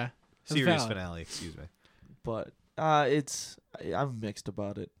 Okay. That's Series valid. finale, excuse me. but I'm mixed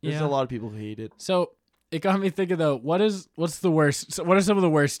about it. There's Yeah. a lot of people who hate it. So it got me thinking though. What's the worst? So what are some of the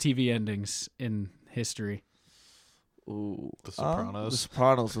worst TV endings in history? Ooh, The Sopranos. The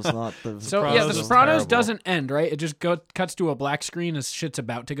Sopranos was not the. So Sopranos yeah, The was Sopranos terrible. doesn't end, right? It just cuts to a black screen as shit's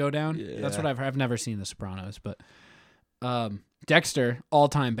about to go down. Yeah. That's what I've never seen The Sopranos, but Dexter, all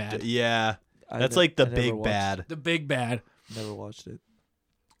time bad. Yeah, I that's ne- like the I never big watched- bad. The big bad. Never watched it.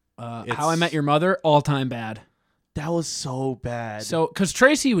 How I Met Your Mother, all time bad. That was so bad. So because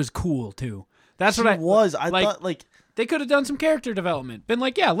Tracy was cool too. That's she what I was. I like, thought like They could have done some character development. Been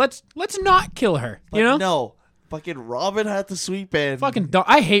like, yeah, let's not kill her. but You know, no. Fucking Robin had the sweep in. fucking.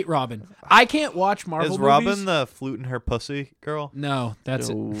 I hate Robin. I can't watch Marvel Is movies. Robin the flute in her pussy girl? No, that's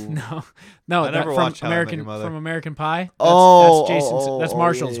No. no. I never from watched How I Met American Your Mother. from American Pie. That's, Oh, that's Jason's. oh, that's oh,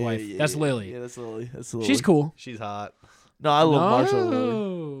 Marshall's yeah, wife. yeah, that's yeah, Lily. Yeah, that's Lily. That's Lily. She's cool. She's hot. No, I love no. Marshall and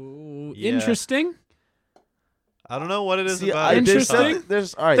Lily. Yeah. Interesting. I don't know what it is See, about. there's her. Interesting. something-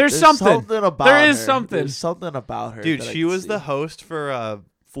 There's all right. There's something. about There is her. something. There's something about her, Dude, that I she can was see. the host for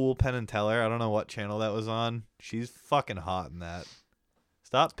Fool Penn and Teller. I don't know what channel that was on. She's fucking hot in that.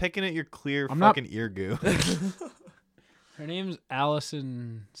 Stop picking at your clear I'm not- fucking ear goo. Her name's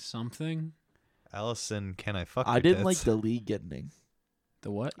Allison something. Allison, can I fuck I your didn't like tits? the league ending. The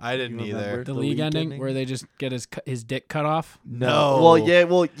what? I didn't You remember? either. The the league league ending ending? where they just get his dick cut off. No. Well, yeah.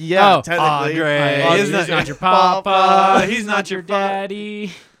 Oh, Technically, Andre. Oh, He's he's not not your your papa. He's not your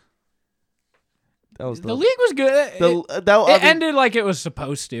daddy. that was The league was good. It ended like it was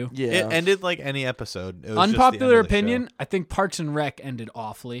supposed to. Yeah. It ended like any episode. It was just the end Unpopular of the show. opinion, I think Parks and Rec ended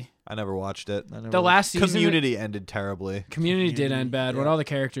awfully. I never watched it. I never The watched- last season Community ended terribly. Community did end bad. When yeah. all the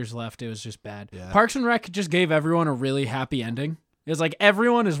characters left, it was just bad. Yeah. Parks and Rec just gave everyone a really happy ending. It was like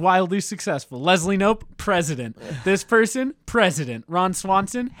everyone is wildly successful. Leslie Knope, president. This person, president. Ron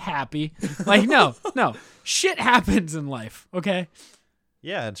Swanson, happy. Like, no. Shit happens in life, okay?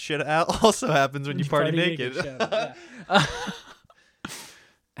 Yeah, and shit also happens when you party naked. shut up, yeah.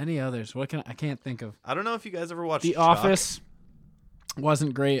 Any others? I can't think of. I don't know if you guys ever watched The Chuck. Office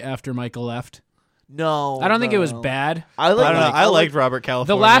wasn't great after Michael left. No. I don't think it was no. bad. I I like. don't know. I liked Robert The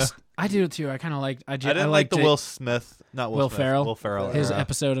California. last, I do too. I kind of liked. I didn't like liked the it- Will Smith, not Will Smith, Ferrell. Will Ferrell. his era.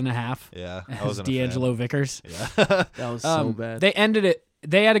 episode and a half. Yeah, I As wasn't a D'Angelo Vickers. fan. Yeah, That was so bad. They ended it.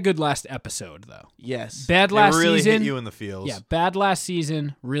 They had a good last episode though. yes. Bad they last really season. hit you in the feels. Yeah, bad last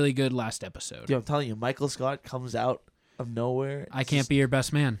season. Really good last episode. Dude, I'm telling you, Michael Scott comes out of nowhere. I It's can't just- be your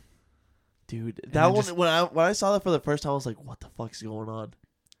best man. Dude, I that one just- when I saw that for the first time, I was like, "What the fuck's going on?"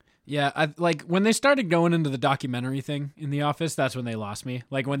 Yeah, I like when they started going into the documentary thing in The Office. That's when they lost me.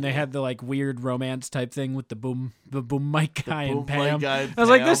 Like when they had the like weird romance type thing with the boom mic guy and boom mic Pam. guy and I was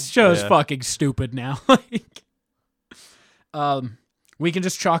like, Pam. this show's Yeah. fucking stupid now. Like, we can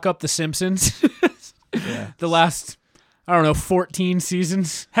just chalk up The Simpsons. Yeah. The last, I don't know, 14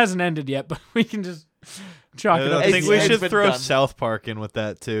 seasons hasn't ended yet, but we can just chalk it up. I think we It's should been throw done. South Park in with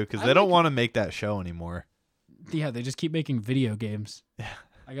that too, because I they don't like- want to make that show anymore. Yeah, they just keep making video games.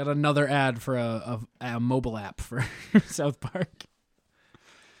 I got another ad for a mobile app for South Park.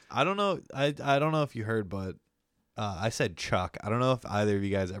 I don't know. I don't know if you heard, but I said Chuck. I don't know if either of you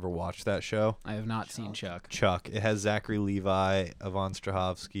guys ever watched that show. I have not seen Chuck. Chuck. It has Zachary Levi, Yvonne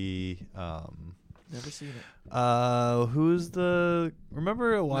Strahovski. Never seen it. Who's the?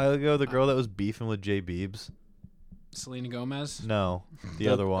 Remember a while ago the girl that was beefing with Jay Beebs? Selena Gomez. No, the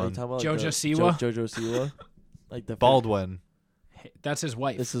other Are you one. talking about Jojo the- Siwa? Jojo Siwa. Like the Baldwin. That's his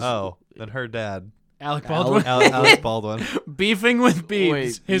wife. This is Oh, then her dad. Alec Baldwin. Alex Baldwin. Beefing with Biebs.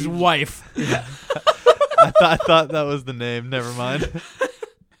 Wait, his Biebs? wife. I thought that was the name. Never mind. I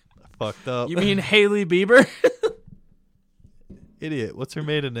fucked up. You mean Haley Bieber? Idiot. What's her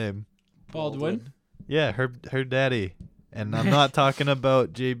maiden name? Baldwin. Yeah, her daddy. And I'm not talking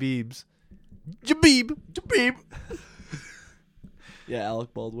about Jay Beebs. Jabeeb. Yeah,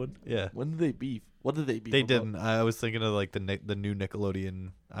 Alec Baldwin. Yeah. When did they beef? What did they beef? They about? didn't. I was thinking of like the new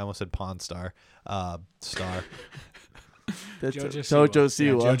Nickelodeon. I almost said Pawn Star. Star. That's Jojo Jojo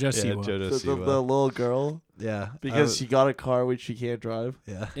Siwa. Siwa. Yeah, Jojo Yeah, Siwa. Jojo The Siwa. little girl, Yeah, because she got a car which she can't drive.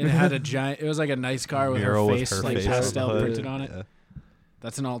 yeah. And it had a giant. It was like a nice car with Mural her with face, her like face on pastel the hood. printed on it. Yeah.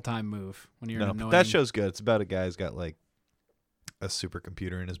 That's an all-time move when you're No, an but annoying. that show's good. It's about a guy who's got like a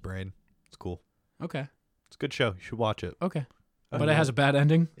supercomputer in his brain. It's cool. Okay. It's a good show. You should watch it. Okay. But it has a bad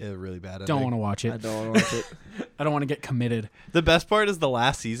ending. Yeah, really bad. Don't ending. want to watch I it. don't want to watch it. I don't want to get committed. The best part is the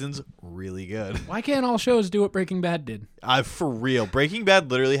last season's really good. Why can't all shows do what Breaking Bad did? For real. Breaking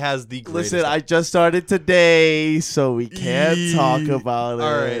Bad literally has the greatest. Listen, I just started today, so we can't talk about it.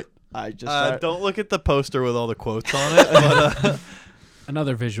 All right. I just started. don't look at the poster with all the quotes on it. But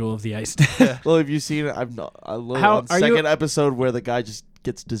Another visual of the ice. Well, have you seen it? I've not. I love How- on are you- second episode where the guy just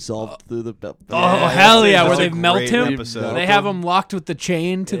gets dissolved through the belt. Oh, hell yeah, where that's they a melt great him. episode. They have him locked with the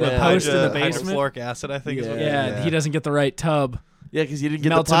chain to the Yeah. post in the basement. Hydrofluoric acid, I think. Is what it is. Yeah, he doesn't get the right tub. Yeah, because he didn't get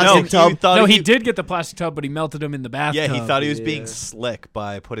the Melted him. plastic No, tub. he thought No, he he- did get the plastic tub, but he melted him in the bathtub. Yeah, he thought he was Yeah. being slick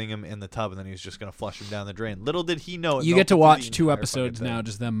by putting him in the tub, and then he was just gonna flush him down the drain. Little did he know. It You get to melted through watch the 2 entire episodes fucking now, thing.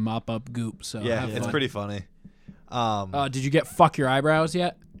 just them mop up goop. So Yeah, have it's fun. pretty funny. Did you get fuck your eyebrows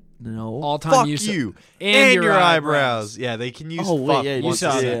yet? No. All time Fuck use you and your eyebrows. Yeah, they can use Oh, wait, fuck yeah, you once saw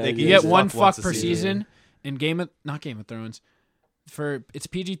a that. season. They You can You use get one once fuck a per season. season in not Game of Thrones. For it's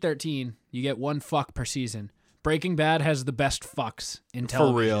PG-13, you get one fuck per season. Breaking Bad has the best fucks in For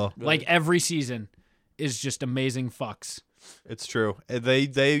television. real. Like every season is just amazing fucks. It's true.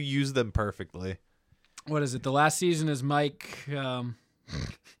 They use them perfectly. What is it? The last season is Mike.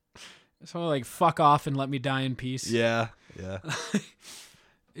 Something like fuck off and let me die in peace. Yeah, yeah.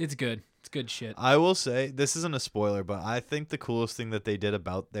 It's good. It's good shit. I will say this isn't a spoiler, but I think the coolest thing that they did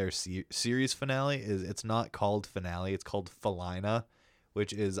about their series finale is it's not called finale; it's called Felina,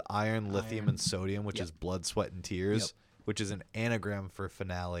 which is iron, lithium, and sodium, which Yep. is blood, sweat, and tears, which is an anagram for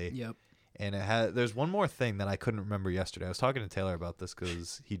finale. Yep. And it had. There's one more thing that I couldn't remember yesterday. I was talking to Taylor about this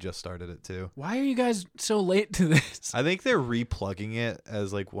because he just started it too. Why are you guys so late to this? I think they're replugging it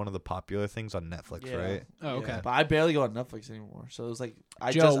as like one of the popular things on Netflix, Yeah. right? Oh, okay. But I barely go on Netflix anymore, so it was like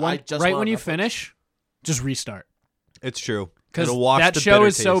I Joe, just right went when on you Netflix. finish, just restart. It's true. Because It'll wash that the show bitter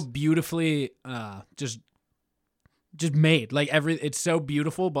is so taste. beautifully just made. Like it's so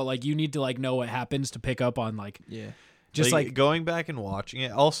beautiful, but like you need to like know what happens to pick up on like Yeah. just like going back and watching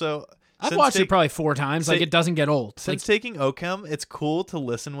it. Also, I've since watched it take- probably 4 times. Like say- it doesn't get old. Since taking OChem, it's cool to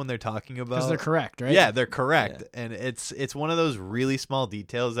listen when they're talking about. Because they're correct, right? Yeah, they're correct, and it's one of those really small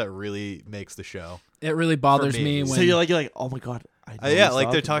details that really makes the show. It really bothers me. me when So you're like, oh my god. I know what Yeah, he's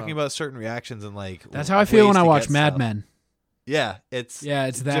like they're talking about certain reactions and like. that's how I feel when ways I to watch get Mad stuff. Men. Yeah, it's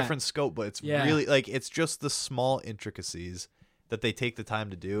It's that. different scope, but it's Yeah. really like it's just the small intricacies that they take the time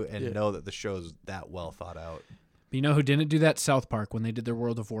to do and Yeah. know that the show's that well thought out. But you know who didn't do that? South Park when they did their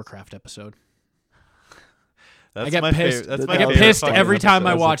World of Warcraft episode. That's I get my pissed. favorite. That's I my I get favorite pissed fucking every time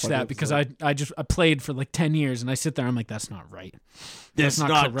I episode. watch That's a that funny because episode. I played for like 10 years and I sit there. I'm like, that's not right. That's That's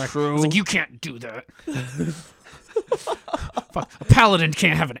not correct. true. I was like, you can't do that. Fuck, a paladin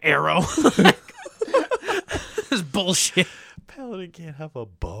can't have an arrow. This is bullshit. Paladin can't have a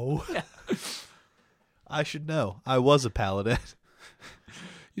bow. I should know. I was a paladin.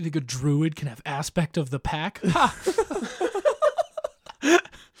 You think a druid can have aspect of the pack?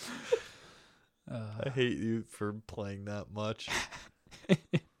 I hate you for playing that much.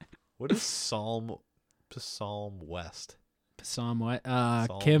 What is Psalm West? Psalm what?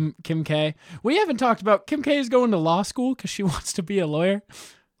 Psalm. Kim K. We haven't talked about Kim K is going to law school because she wants to be a lawyer.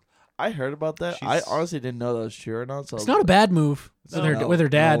 I heard about that. I She's- honestly didn't know that was true or not. So It's not a bad move No. with her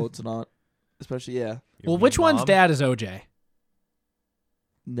dad. No, it's not. Especially Your Well, which mom? one's dad is OJ?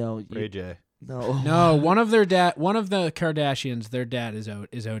 No. Ray J. No. No, one of the Kardashians, their dad is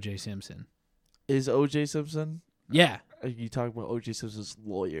OJ Simpson. Is O.J. Simpson? Yeah. Are you talking about O.J. Simpson's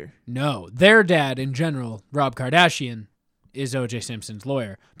lawyer? No, their dad in general, Rob Kardashian, is OJ Simpson's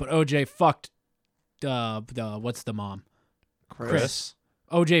lawyer. But OJ fucked what's the mom? Chris.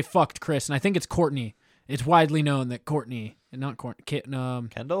 OJ fucked Chris, and I think it's Courtney. It's widely known that Courtney, not Courtney,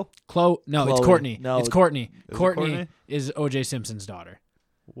 Kendall? Chloe. No, it's Chloe. Courtney. No, it's Courtney. it Courtney Courtney? is OJ Simpson's daughter.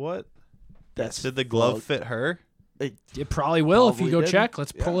 What? That's Did the glove fit her? It probably will if you Probably go did. check.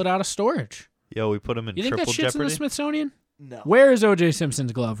 Let's pull it out of storage. Yo, we put him in You think that triple shit's in the jeopardy. Smithsonian? No. Where is OJ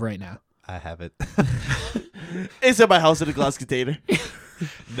Simpson's glove right now? I have it. It's at my house in a glass container.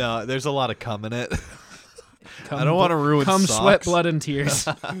 No, there's a lot of cum in it. Come I don't want to ruin Come socks. sweat, blood, and tears.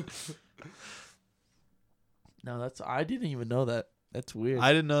 No, I didn't even know that. That's weird.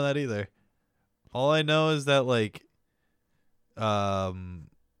 I didn't know that either. All I know is that like,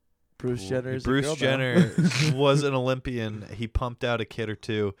 Bruce Jenner is a Bruce girl now. Jenner was an Olympian. He pumped out a kid or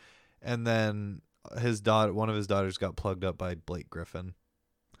two, and then one of his daughters got plugged up by Blake Griffin.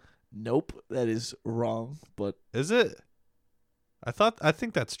 Nope, that is wrong. But Is it? I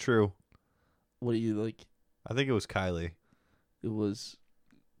think that's true. what do you like? I think it was Kylie. It was.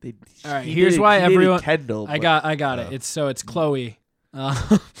 They, All right, he here's dated- why he dated everyone- Kendall. I but- got it. It's Chloe.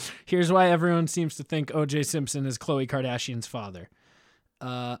 Here's why everyone seems to think O.J. Simpson is Khloe Kardashian's father.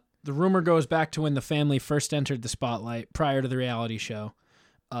 The rumor goes back to when the family first entered the spotlight prior to the reality show,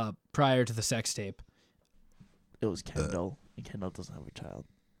 prior to the sex tape. It was Kendall, and Kendall doesn't have a child.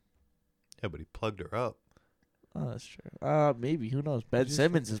 Yeah, but he plugged her up. Oh, that's true. Maybe. Who knows? Ben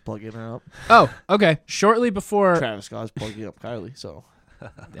Simmons is plugging her up. Oh, okay. Shortly before Travis Scott's plugging up Kylie. So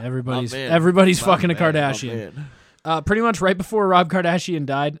everybody's My man. everybody's My fucking a man. oh, Kardashian. man. Pretty much right before Rob Kardashian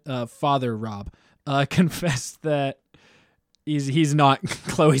died, father Rob confessed that he's not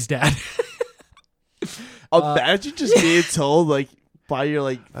Khloe's dad. Imagine just being told like by your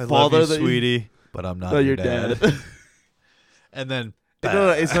like I love father you, that sweetie, but I'm not no, your your dad. dad. And then No,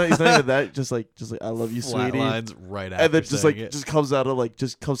 it's not even that. Just like I love you, flat sweetie. lines right after And then just saying like it. just comes out of like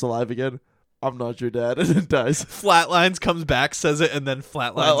just comes alive again. I'm not your dad, and then dies. Flatlines comes back, says it, and then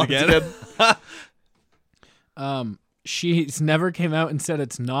flatlines Flatlines again. She's never came out and said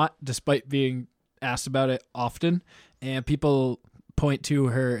it's not, despite being asked about it often. And people point to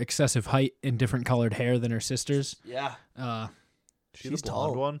her excessive height and different colored hair than her sisters. Yeah, She's She's the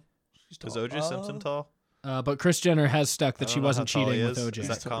blonde tall. one. she's Is tall. OJ Simpson tall? But Kris Jenner has stuck that I she don't know wasn't how tall he cheating with is. OJ. Is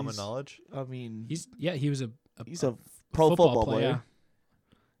that common He's- knowledge? I mean, He was a he's a pro football player. Yeah.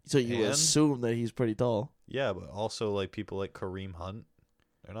 So you And? assume that he's pretty tall. Yeah, but also like people like Kareem Hunt,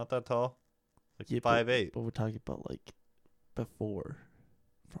 they're not that tall. Like Yeah, but- 5'8". But we're talking about like before.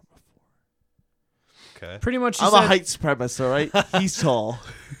 From before. Okay, Pretty much she I'm said, a height supremacist, all right? He's tall.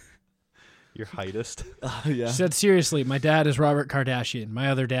 your heightest. Yeah. she said, seriously, my dad is Robert Kardashian. My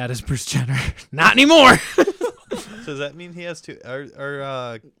other dad is Bruce Jenner. Not anymore. So does that mean he has two?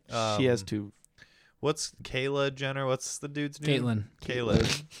 She has two. What's Kayla Jenner? What's the dude's name?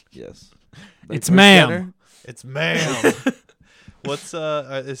 Caitlyn. Yes. It's Kris ma'am. Jenner? It's ma'am. What's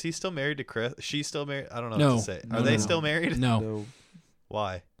is he still married to Chris? She's still married. I don't know No. what to say. No, Are they no. still married? No, No.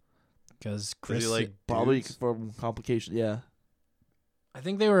 Why? because Does Chris. he like Probably dudes? from complications. Yeah. I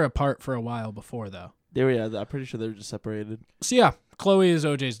think they were apart for a while before, though. They were, yeah. I'm pretty sure they were just separated. So yeah, Khloe is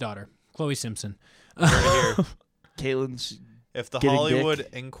OJ's daughter, Khloe Simpson. Right here. Caitlin's. If the Getting Hollywood dick.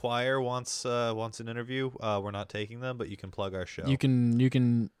 Inquirer wants an interview, we're not taking them, but you can plug our show. You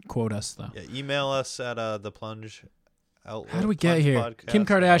can quote us though. Yeah, email us at the Plunge Outlook. How do we get Plunge here? Podcast Kim at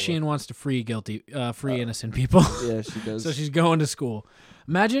Kardashian Outlook. wants to free innocent people. Yeah, she does. So she's going to school.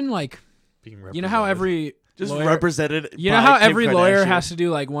 Imagine like Being you know how represented. every just lawyer, represented. you know by how Kim every lawyer Kardashian. has to do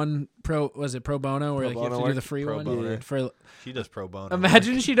like one pro bono where Pro like you have bono to do work? the free Pro one bono. for She does pro bono.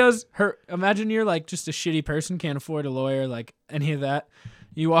 imagine she does her imagine you're like just a shitty person, can't afford a lawyer, like any of that.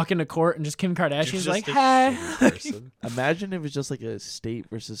 You walk into court and just Kim You're Kardashian's just like, a hey. shitty person. Imagine if it's just like a state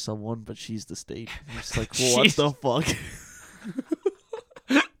versus someone, but she's the state. It's like, She's- what the fuck?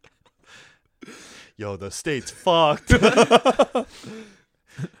 Yo, the state's fucked.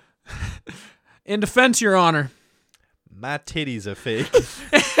 In defense, Your Honor. My titties are fake.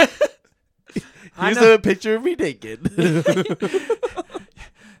 I Here's know. a picture of me naked. To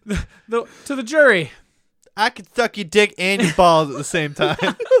the jury. I could suck your dick and your balls at the same time.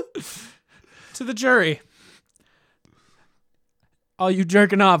 To the jury. All you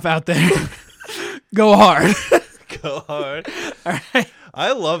jerking off out there. Go hard. Go hard. All right.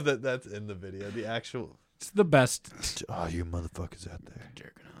 I love that that's in the video. The actual. It's the best. Oh, you motherfuckers out there.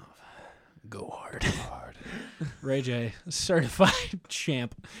 Jerking off. Go hard. Hard. Ray J, certified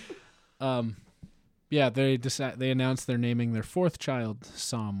champ. Yeah, they announced they're naming their fourth child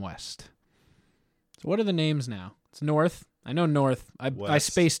Psalm West. So what are the names now? It's North. I know North. I West.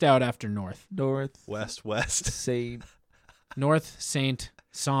 spaced out after North. North, West. Saint. North, Saint,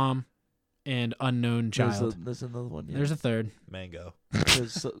 Psalm, and unknown child. There's another one. Yeah. There's a third. Mango.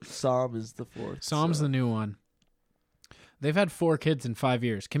 There's Psalm is the fourth. Psalm's so. the new one. They've had 4 kids in 5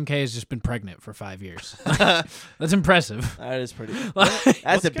 years. Kim K has just been pregnant for 5 years. That's impressive. That is pretty. Like, That's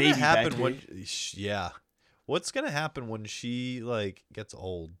What's a gonna baby happen factory. when? Yeah. What's gonna happen when she like gets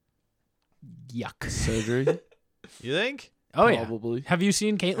old? yuck. Surgery. You think? Oh yeah. Probably. Have you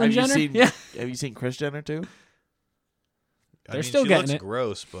seen Caitlyn Have you Jenner? seen? Yeah. Have you seen Kris Jenner too? I They're mean, still she getting looks it.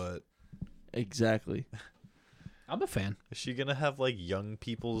 gross, but Exactly. I'm a fan. is she gonna have like young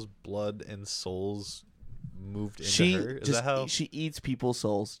people's blood and souls moved into She her? Is just that how? she eats people's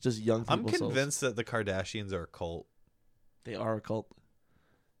souls, just young I'm people's souls. convinced that the Kardashians are a cult. They are a cult,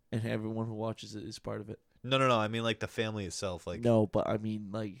 and everyone who watches it is part of it. No. I mean, like the family itself. Like, No, but I mean,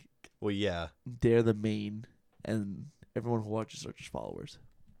 like well, yeah. they're the main, and everyone who watches are just followers.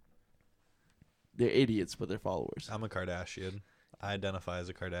 They're idiots, but they're followers. I'm a Kardashian. I identify as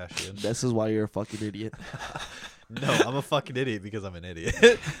a Kardashian. This is why you're a fucking idiot. No, I'm a fucking idiot because I'm an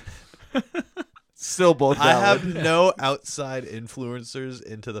idiot. Still both I have valid. no outside influencers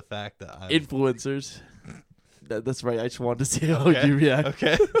into the fact that I'm Influencers. That's right. I just wanted to see how Okay. you react.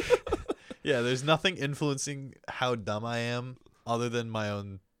 Okay. Yeah, there's nothing influencing how dumb I am other than my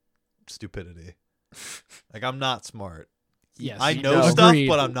own stupidity. Like, I'm not smart. Yes. I you know stuff, Agreed.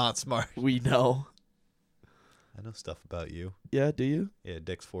 but I'm not smart. We know. I know stuff about you. Yeah, do you? Yeah,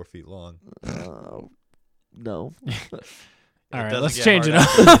 dick's 4 feet long. No. All right, doesn't let's get change it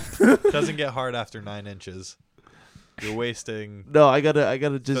hard up. after- doesn't get hard after 9 inches. You're wasting. No, I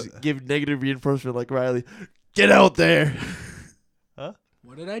gotta just give negative reinforcement like Riley. Get out there.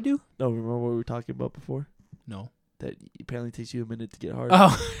 What did I do? No, remember what we were talking about before? No. That apparently takes you a minute to get hard.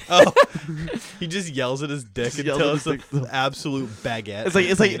 Oh, Oh, he just yells at his dick Just yells until at it's his an dick. absolute baguette.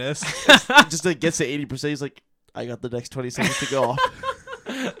 It's like- penis. Just like gets to 80%. He's like, I got the next 20 seconds to go off.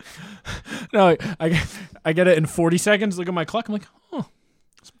 no, I get it in 40 seconds. Look at my clock. I'm like, oh,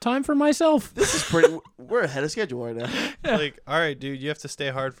 some time for myself. This is pretty. We're ahead of schedule right now. Like, all right, dude, you have to stay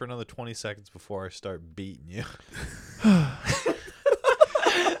hard for another 20 seconds before I start beating you.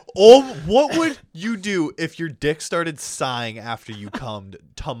 Oh, what would you do if your dick started sighing after you cummed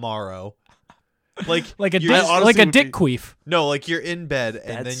tomorrow? Like a you're- dick, honestly like a would dick be- queef. No, like you're in bed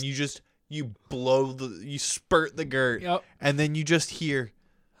and That's- then you blow you spurt the girt, Yep. and then you just hear.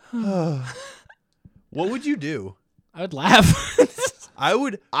 What would you do? I would laugh. I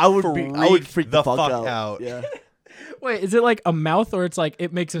would freak the fuck out. Yeah. Wait, is it like a mouth or it's like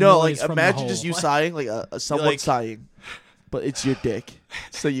it makes a No, noise like from the imagine hole? just you sighing, like someone Like- sighing, but it's your dick.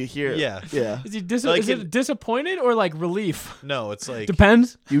 So you hear. Yeah. Yeah. Is he Like is it disappointed or like relief? No, it's like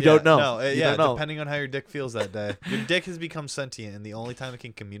Depends. You Yeah, don't know. No, You yeah, don't know. depending on how your dick feels that day. Your dick has become sentient, and the only time it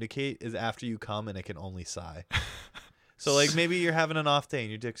can communicate is after you come, and it can only sigh. So, like, maybe you're having an off day, and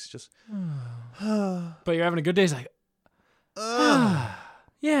your dick's just, But you're having a good day. It's like, yeah,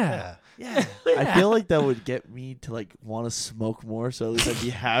 yeah. yeah. I feel like that would get me to like want to smoke more, so at least I'd be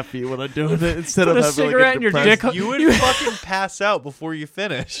happy when I'm doing it instead Put of a having cigarette like in your depressed- dick. You would fucking pass out before you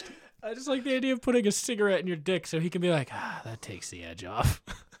finished. I just like the idea of putting a cigarette in your dick so he can be like, that takes the edge off.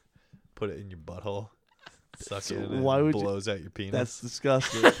 Put it in your butthole, suck So it in, why and would you- blows out your penis. That's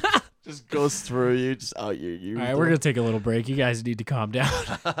disgusting. Just goes through you, just out your. All right, we're going to take a little break. You guys need to calm down.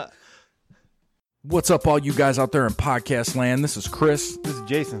 What's up, all you guys out there in podcast land? This is Chris, This is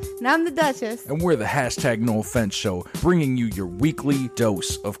Jason. And I'm the Duchess. and we're the hashtag No Offense Show, bringing you your weekly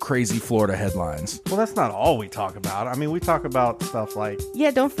dose of crazy Florida headlines. Well, that's not all we talk about. I mean, we talk about stuff like, Yeah,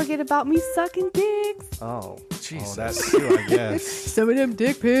 don't forget about me sucking dicks. Jesus. that's too, I guess. Some of them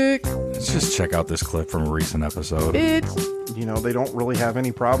dick pics, Let's just check out this clip from a recent episode. bitch. You know, they don't really have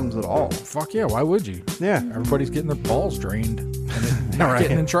any problems at all. Fuck yeah, why would you? Yeah. Everybody's getting their balls drained and they're not Right.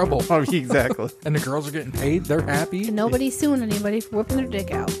 getting in trouble. Oh, exactly. And the girls are getting paid, they're happy. And nobody's suing anybody for whipping their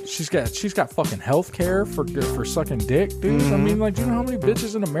dick out. She's got fucking health care for sucking dick, dude. I mean, like, do you know how many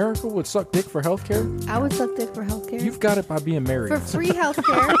bitches in America would suck dick for health care? I would suck dick for healthcare. You've got it by being married. For free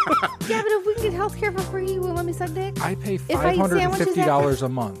healthcare. Yeah, but if we can get healthcare for free, you will let me suck dick? I pay I eat sandwiches $550 a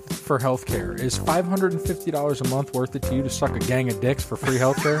month for health care. Is $550 a month worth it to you to suck a gang of dicks for free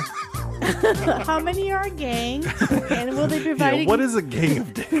health care? How many are a gang? And will they be Yeah, providing? what is a gang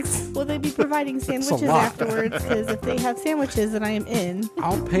of dicks? Will they be providing sandwiches lot. afterwards? Because if they have sandwiches, then I am in.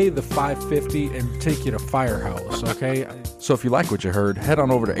 I'll pay the $550 and take you to Firehouse, okay? So if you like what you heard, head on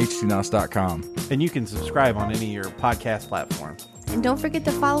over to htnos.com. And you can subscribe on any of your podcast platforms. And don't forget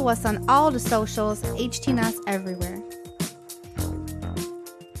to follow us on all the socials, HTNOS everywhere.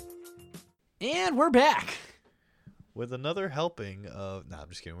 And we're back. With another helping of... Nah, I'm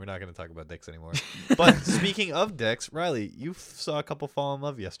just kidding. We're not going to talk about dicks anymore. But speaking of dicks, Riley, you saw a couple fall in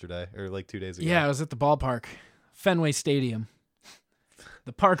love yesterday, or like 2 days ago. Yeah, I was at the ballpark, Fenway Stadium,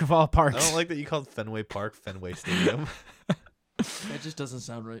 the park of all parks. I don't like that you called Fenway Park Fenway Stadium. That just doesn't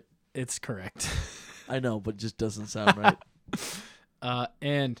sound right. It's correct. I know, but it just doesn't sound right.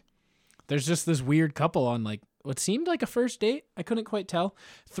 And there's just this weird couple on like what seemed like a first date. I couldn't quite tell.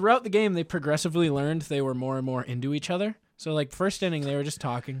 Throughout the game, they progressively learned they were more and more into each other. So like first inning, they were just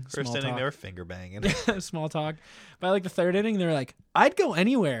talking. First small inning, talk. they were finger banging. Small talk. By like the third inning, they were like, "I'd go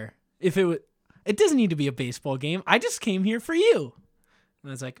anywhere if it would. It doesn't need to be a baseball game. I just came here for you." And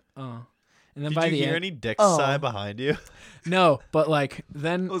I was like, "Oh." And then Did by you the hear end, any dick Oh. sigh behind you? no, but like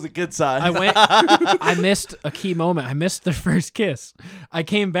then That was a good sign. I went. I missed a key moment. I missed their first kiss. I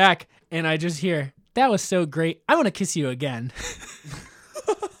came back and I just hear, "That was so great. I want to kiss you again."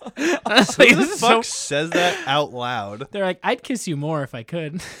 I was like, Who the this is fuck so. says that out loud? They're like, "I'd kiss you more if I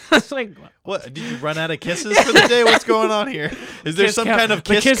could." I was like, What? Did you run out of kisses for the day? What's going on here? Is there Kiss some count- kind of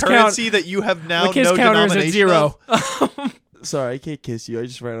the kiss, kiss count- currency that you have now "The kiss no counter is at denomination zero." of? Sorry, I can't kiss you. I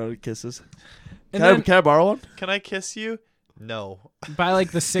just ran out of kisses. And Can, then can I borrow one? Can I kiss you? No. by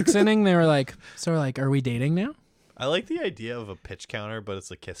like the sixth inning, they were like, "So like, are we dating now?" I like the idea of a pitch counter, but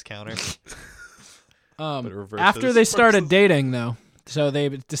it's a kiss counter. But it reverses. After they started dating, though, so they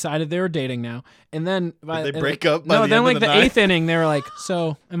decided they were dating now, and then by, Did they and, break like, up by No, the then end like of the the ninth? eighth inning, they were like,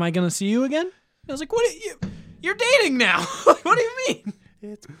 "So am I gonna see you again?" I was like, "What? You're dating now. What do you mean?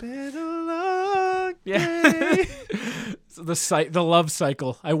 It's been a long Yeah. day. So the love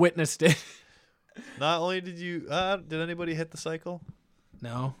cycle. I witnessed it. Not only did you, did anybody hit the cycle?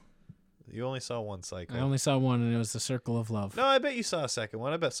 No, You only saw one cycle. I only saw one, and it was the circle of love. No, I bet you saw a second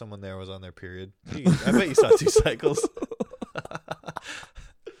one. I bet someone there was on their period. I bet you saw 2 cycles.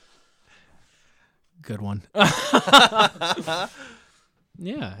 Good one.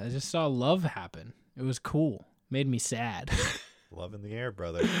 Yeah, I just saw love happen. It was cool. Made me sad. Love in the air,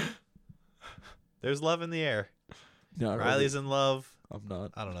 brother. There's love in the air. No, Riley's in love. I'm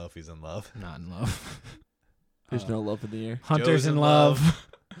not. I don't know if he's in love. Not in love. There's no love in the air. Hunter's Joe's in in love.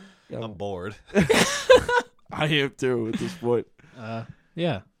 I'm bored. I am too at this point.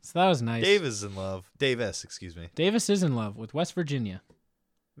 Yeah, so that was nice. Dave is in love. Davis, excuse me. Davis is in love with West Virginia.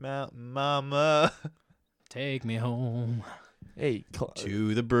 Mountain Mama. Take me home. Hey,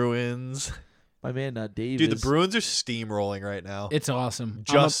 To the Bruins. my man Dave. Dude, the Bruins are steamrolling right now. It's awesome.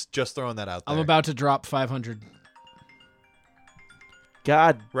 Just throwing that out there. I'm about to drop 500.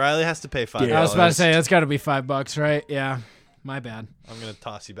 God. Riley has to pay $5. I was about to say that's got to be $5, right? Yeah, my bad. I'm gonna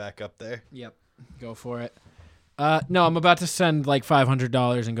toss you back up there. Yep, go for it. No, I'm about to send like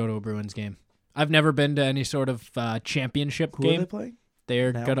 $500 and go to a Bruins game. I've never been to any sort of championship Who game. are they playing?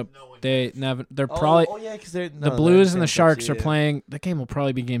 They're Now? gonna they're probably Oh yeah, because they're the Blues and the Sharks are playing. The game will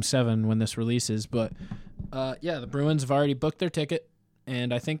probably be Game 7 when this releases, but yeah, the Bruins have already booked their ticket,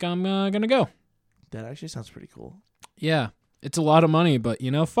 and I think I'm gonna go. That actually sounds pretty cool. Yeah, it's a lot of money, but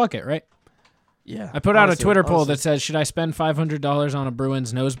fuck it, right? Yeah. I put out honestly, a Twitter poll honestly. that says, should I spend $500 on a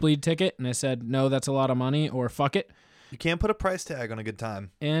Bruins nosebleed ticket? And I said, no, that's a lot of money, or fuck it. You can't put a price tag on a good time.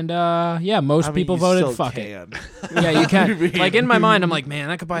 And yeah, most I mean, people you voted still fuck can. it. Yeah, you can. Like in my mind, I'm like, man,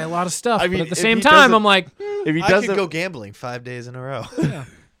 I could buy a lot of stuff. I mean, but at the if same he time, doesn't- I'm like, If he I doesn't, could go gambling 5 days in a row. yeah.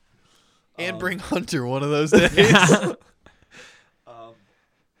 And bring Hunter one of those days.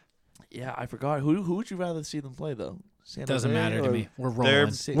 yeah, I forgot. Who would you rather see them play though? San Doesn't Jose matter to or- me. We're They're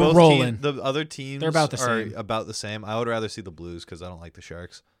rolling. We're We're both rolling. the other teams They're about the are same. about the same. I would rather see the Blues because I don't like the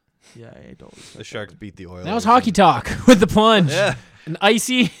Sharks. Yeah, I don't. respect The Sharks beat the Oilers. That was hockey talk with the plunge. Yeah. An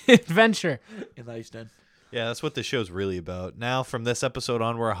icy adventure. that. In the ice den. Yeah, that's what the show's really about. Now, from this episode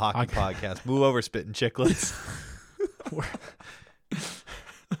on, we're a hockey podcast. Move over, Spittin' Chicklets.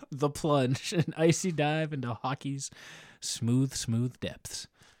 The plunge. An icy dive into hockey's smooth depths.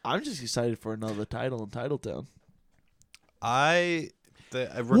 I'm just excited for another title in Titletown.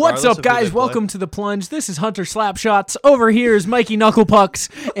 What's up, guys? Welcome to the plunge. This is Hunter Slapshots. Over here is Mikey Knucklepucks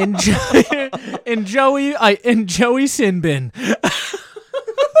and Joey Sinbin.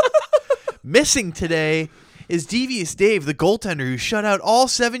 Missing today is Devious Dave, the goaltender who shut out all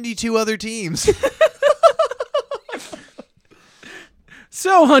 72 other teams.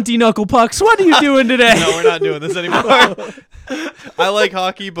 So, Hunty Knucklepucks, what are you doing today? No, we're not doing this anymore. I like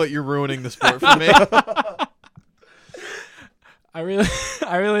hockey, but you're ruining the sport for me. I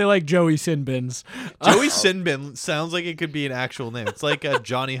really like Joey Sinbins. Joey Sinbin sounds like it could be an actual name. It's like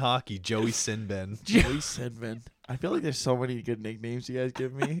Johnny Hockey, Joey Sinbin. Joey Sedman. I feel like there's so many good nicknames you guys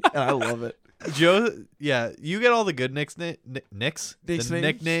give me, and I love it. Joe, yeah, you get all the good nicks, the Nicknames?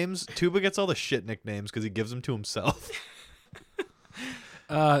 nicknames. Tuba gets all the shit nicknames because he gives them to himself.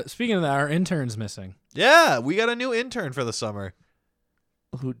 Speaking of that, our intern's missing. Yeah, we got a new intern for the summer.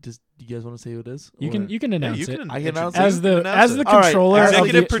 Who does? Do you guys want to say who it is? You Or- can announce you it can I can announce introduce- as the announce as the it. All right, controller as of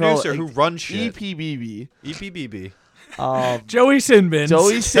executive the, producer control- who runs shit. EPBB. EPBB. Joey Joey Sinbins.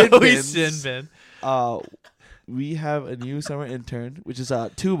 Joey Sinbins. Sinbin. We have a new summer intern, which is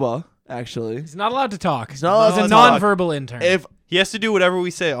Tuba. Actually, He's not allowed to talk. He's not allowed He's a to talk. nonverbal intern. if He has to do whatever we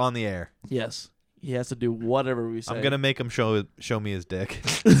say on the air. yes, he has to do whatever we say. I'm gonna make him show me his dick.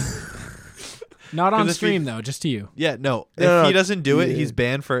 not on 'cause if stream though, just to you. Yeah, no. If No, he doesn't do it, yeah. he's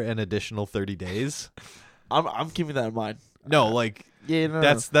banned for an additional 30 days. I'm keeping that in mind. No, like Yeah, no,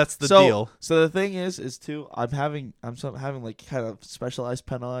 that's the so, deal. So the thing is too. I'm having like kind of specialized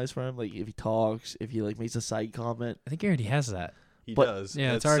penalized for him. Like if he talks, if he like makes a side comment. I think he already has that. He but- does.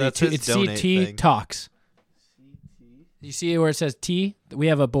 Yeah, it's That's- already that's T, his it's donate CT thing. talks. You see where it says T? We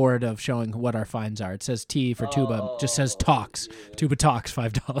have a board of showing what our fines are. It says T for tuba. Just says talks. Tuba talks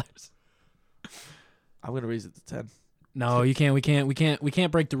 $5. I'm gonna raise it to 10. No, you can't. We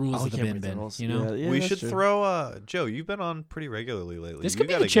can't break the rules Oh, of the we can't bin break the bin. rules. You know, Yeah, we that's should true. throw Joe, you've been on pretty regularly lately. this You could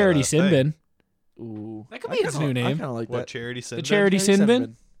be gotta the get charity a sin thing. bin. Ooh, That could be his new name. I kind of like What that. charity sin The bin? charity sin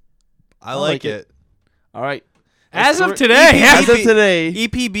bin. I like it. All right. As of Let's today, As of today,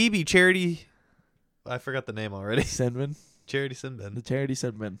 EPBB charity. I forgot the name already. Sendman, Charity sin bin. the charity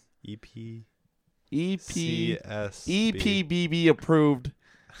Sendman, EP. EP CS. EPBB approved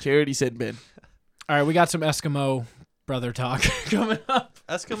charity Sendman. All right, we got some Eskimo brother talk coming up.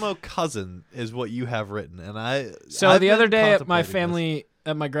 Eskimo cousin is what you have written, and So I've the been other day at my contemplating this. family,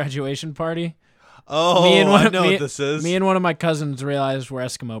 at my graduation party, Oh, me and I one, know me, what this is. me and one of my cousins realized we're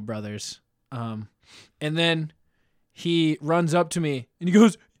Eskimo brothers. And then he runs up to me and he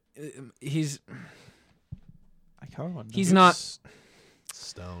goes, he's I can't remember. he's not.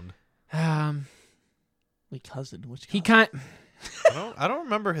 stoned. my cousin. Which He cousin? I don't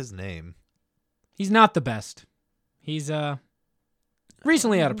remember his name. He's not the best. He's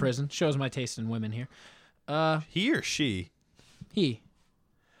recently out of prison. Shows my taste in women here. He or she? He.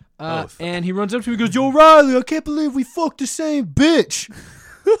 Both. And he runs up to me and goes, "Yo, Riley, I can't believe we fucked the same bitch."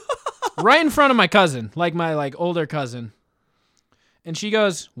 Right in front of my cousin, like my older cousin. And she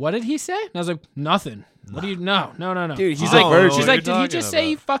goes, "What did he say?" And I was like, "Nothing." What do you? No. Dude, She's he's like, a virgin. she's What are like, you "Did he talking just say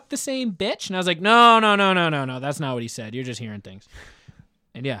he about?" fucked the same bitch?" And I was like, "No. That's not what he said. You're just hearing things."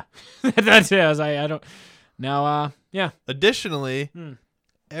 And yeah, that's it. I was like, I don't. Now, yeah. Additionally,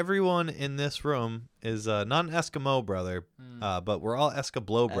 everyone in this room is not an Eskimo brother, but we're all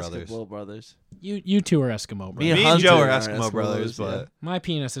Eskimo brothers. Eskimo brothers. You two are Eskimo, bro. Me and Me and Joe are Hunter are Eskimo Eskimo brothers, brothers, but My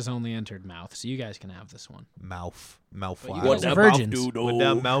penis has only entered mouth, so you guys can have this one. mouth you wise. guys are virgins. What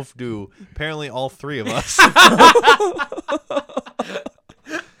that mouth do? Apparently, all three of us.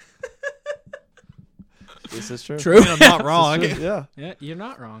 This is true. True. I'm not wrong. Yeah. Yeah, you're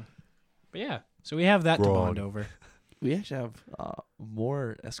not wrong. But yeah, so we have that to Wrong. bond over. We actually have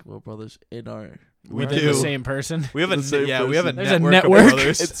more Eskimo brothers in our. We Within do. the same person. We have a The same we have a person. There's a network, network. of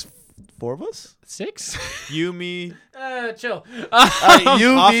brothers. It's 4 of us. 6? You, me, Chill. You,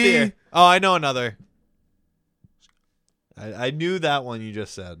 off me. the air. Oh, I know another. I knew that one you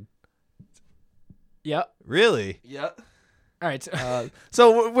just said. Yep. Really? Yeah. All right.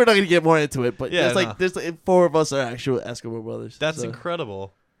 So we're not gonna get more into it, but Yeah, there's 4 of us are actual Eskimo brothers. That's so,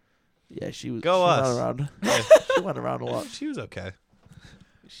 incredible. Yeah, she was. Go she us. Went around. Yeah. She went around a lot. She was okay.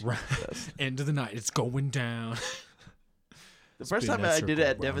 End of the night. It's going down. The first Spin time that I did it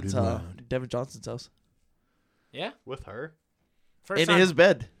at circle round Devin's and round. Devin Johnson's house Yeah. With her? First in time. his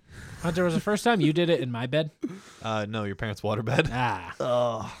bed. Hunter, was the first time you did it in my bed? No, your parents' waterbed. Ah.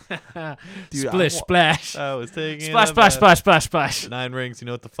 Oh, Dude, Splish, splash. I was taking Splash, a splash, bath. splash, splash, splash. 9 rings. You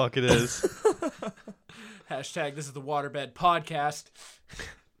know what the fuck it is. Hashtag this is the Waterbed Podcast.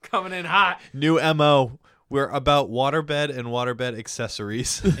 Coming in hot New MO. We're about waterbed and waterbed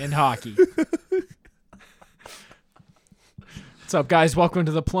accessories. in hockey. What's up, guys? Welcome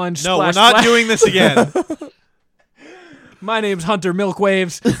to the Plunge. No, Splash, we're not Splash. doing this again. My name's Hunter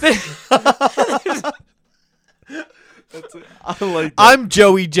Milkwaves. I like that. I'm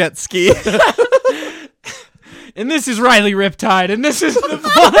Joey Jet Ski. And this is Riley Riptide. And this is the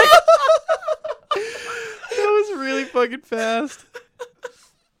That was really fucking fast.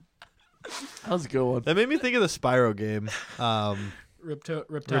 That was a good one. That made me think of the Spyro game.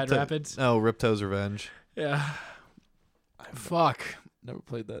 Riptide Rapids. Oh, Ripto's Revenge. Yeah. Fuck. Never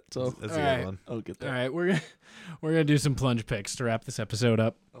played that, so That's a Alright. good one. I'll get that. All right, we're gonna do some plunge picks to wrap this episode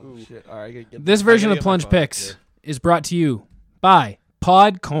up. Oh shit! All right, I gotta get This that. version gotta of get my Plunge phone Picks here. is brought to you by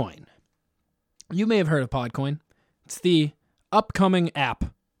Podcoin. You may have heard of Podcoin. It's the upcoming app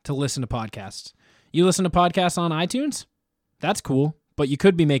to listen to podcasts. You listen to podcasts on iTunes? That's cool, but you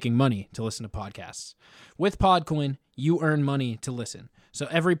could be making money to listen to podcasts. With Podcoin, you earn money to listen. So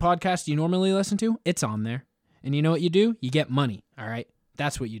every podcast you normally listen to, it's on there. And you know what you do? You get money, all right?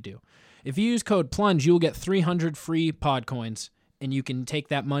 That's what you do. If you use code PLUNGE, you'll get 300 free Podcoins, and you can take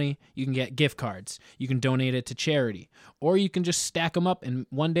that money, you can get gift cards, you can donate it to charity, or you can just stack them up and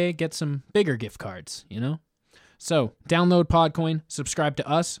one day get some bigger gift cards, you know? So, download Podcoin, subscribe to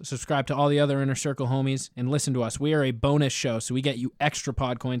us, subscribe to all the other Inner Circle homies, and listen to us. We are a bonus show, so we get you extra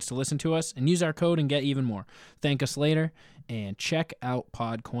Podcoins to listen to us, and use our code and get even more. Thank us later, and check out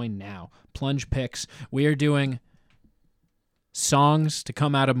Podcoin now. Plunge Picks. We are doing songs to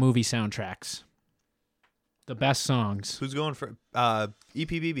come out of movie soundtracks. The best songs. Who's going for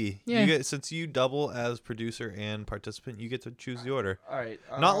EPBB? Yeah. You get, since you double as producer and participant, you get to choose the order. All right.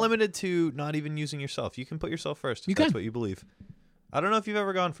 Not limited to not even using yourself. You can put yourself first if You that's can. what you believe. I don't know if you've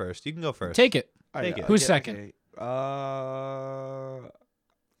ever gone first. You can go first. Take it. Take it. Who's second? Okay.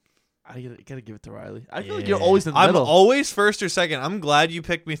 I gotta give it to Riley. I feel like you're always in the I'm middle. always first or second. I'm glad you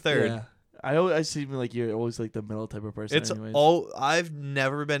picked me third. Yeah. I seem like you're always like the middle type of person. It's anyways. I've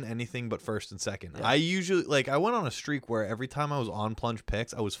never been anything but first and second. Yeah. I usually I went on a streak where every time I was on Plunge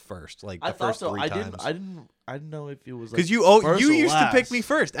Picks, I was first. Like the I thought first so. 3 I times. didn't know if it was like Because you first you or used to pick last. me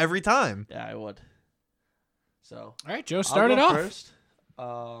first every time. Yeah, I would. So All right, Joe, I'll start go it off. first.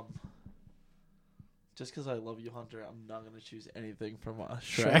 just because I love you, Hunter, I'm not gonna choose anything from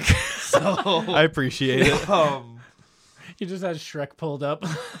Shrek. Shrek. So I appreciate it. He just has Shrek pulled up.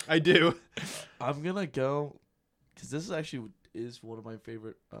 I do. I'm gonna go because this is actually one of my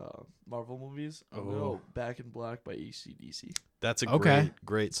favorite Marvel movies. I'm gonna go Back in Black by AC/DC. That's a Okay.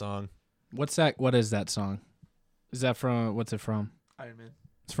 great song. What's that? What is that song? Is that from? What's it from? Iron Man.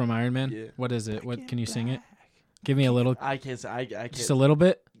 It's from Iron Man. Yeah. What is it? What can you sing it? Give me a little, I can't say. I can't. just a little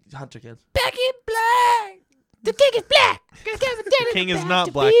bit. Hunter can. Back in black. The king is black. The king is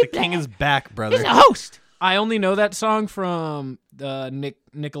not black. The king is back, brother. He's a host. I only know that song from the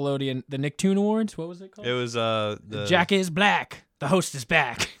Nickelodeon, the Nicktoon Awards. What was it called? It was the Jack is black. The host is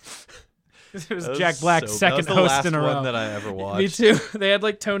back. It was that Jack Black's that second was the host last in a one row. that I ever watched. Me too. They had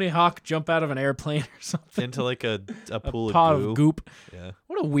like Tony Hawk jump out of an airplane or something. Into like a pool Pot of goo. of goop. Yeah.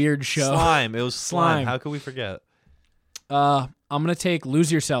 What a weird show. Slime. It was slime. Slime. How could we forget? I'm gonna take "Lose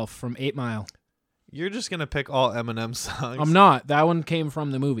Yourself" from 8 Mile. You're just gonna pick all Eminem songs. I'm not. That one came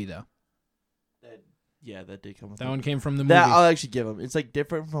from the movie though. Yeah, that did come. With That it. one came from the movie. That I'll actually give him. It's like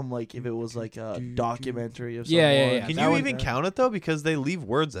different from like if it was like a documentary of some Yeah, yeah, sort. yeah. Can That you one- even count it though? Because they leave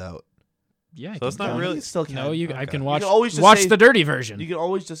words out. yeah, I So it's can not count. really- You still can. No, I Okay. can You watch. can always just watch say- the dirty version. You can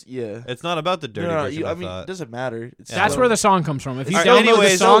always just It's not about the dirty version. I I mean, thought. it doesn't matter. It's That's still- where the song comes from. If you It's download still- the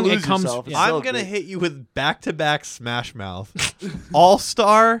anyways, song, don't it lose comes. yourself. It's Yeah. still I'm gonna great. hit you with back-to-back Smash Mouth, All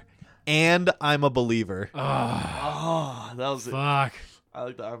Star, and I'm a Believer. Oh, that was it. fuck. I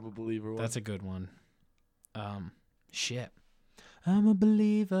like the I'm a Believer one. That's a good one. Shit. I'm a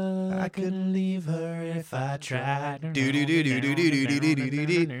believer. I couldn't leave her if I tried. Do do do do do do do do do do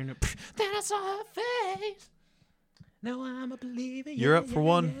do. Then I saw her face. Now I'm a believer. You're up for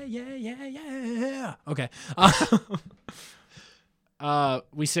one. Yeah. Okay.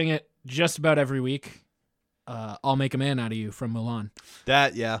 We sing it just about every week. I'll Make a Man Out of You from Mulan.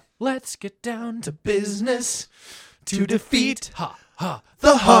 That yeah. Let's get down to business to defeat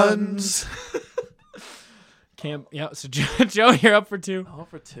The Huns. Camp. Yeah. So Joe, you're up for 2. Oh,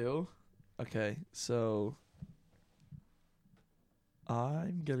 for 2? Okay, so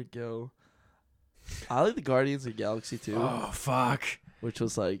I'm gonna go. I like the Guardians of the Galaxy too, Oh fuck. which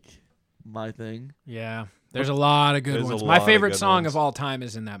was like my thing. Yeah. There's a lot of good There's a ones. lot My of favorite good song ones. of all time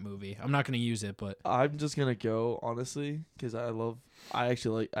is in that movie. I'm not going to use it, but I'm just gonna go honestly because I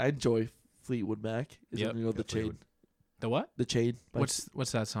enjoy Fleetwood Mac. Yep. I'm gonna go the Chain. Fleetwood. the what? The Chain. by-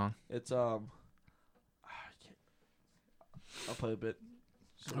 What's that song? It's I'll play a bit.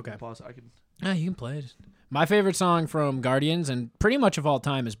 So Okay. Pause. I can. Yeah, you can play it. My favorite song from Guardians and pretty much of all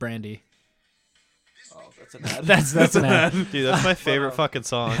time is Brandy. Oh, that's an ad. That's an ad. Dude, that's my favorite fucking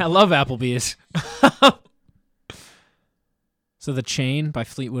song. I love Applebee's. So The Chain by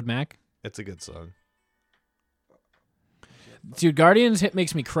Fleetwood Mac. It's a good song. Dude, Guardians hit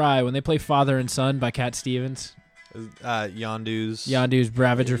makes me cry when they play Father and Son by Cat Stevens. Yondu's. Yondu's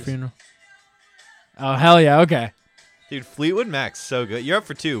Ravager Funeral. Oh, hell yeah. Okay. Dude, Fleetwood Mac's so good. You're up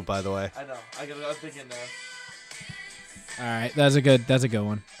for 2, by the way. I know. I'm thinking. All right. That's a good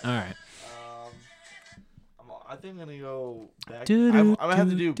one. All right. I think I'm gonna go back. Do, I'm do, gonna have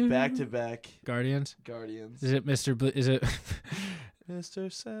to do do. back to back Guardians. Guardians. Is it Mr. Is it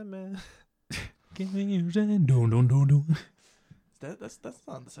Mr. Sandman. Give me your hand. Dun. That's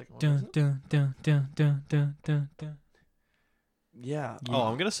not the second one. Dun, Is it? dun, dun, dun, dun, dun, dun, dun. Yeah. Oh,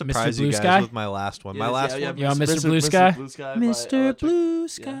 I'm gonna surprise Blue you guys Sky? with my last one. It My is, last yeah, one. You want Mr. Blue Sky? Blue Sky. Mr. Electric. Blue Yeah.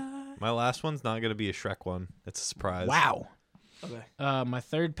 Sky. My last one's not gonna be a Shrek one. It's a surprise. Wow. Okay. My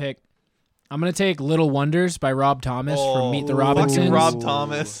third pick. I'm gonna take "Little Wonders" by Rob Thomas from Meet the fucking Robinsons. Rob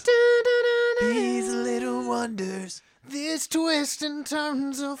Thomas. These little wonders, these twists and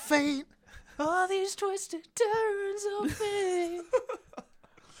turns of fate. All these twisted turns of fate.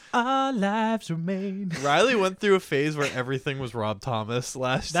 Our lives are made. Riley went through a phase where everything was Rob Thomas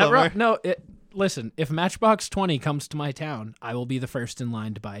last summer. Listen, if Matchbox 20 comes to my town, I will be the first in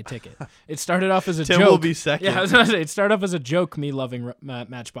line to buy a ticket. It started off as a Tim joke. will be second. Yeah, I was gonna say, it started off as a joke, me loving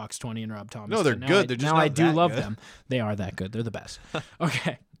Matchbox 20 and Rob Thomas. No, they're But now good. I- They're just now I not do that love good. them. They are that good. They're the best.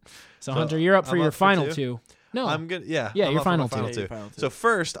 Okay. So Hunter, you're up for I'm your up for final 2. 2. No, I'm gonna Yeah, I'm your up for my final 2. Yeah, your final 2. So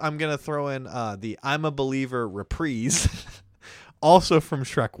first, I'm gonna throw in the "I'm a Believer" reprise, also from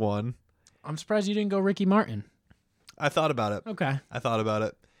Shrek 1. I'm surprised you didn't go Ricky Martin. I thought about it. Okay. I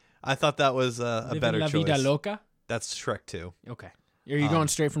thought that was a Living better La choice. Vida Loca. That's Shrek 2. Okay. Are you going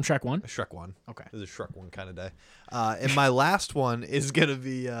straight from Shrek 1? Shrek 1. Okay. This is a Shrek 1 kind of day. And my last one is gonna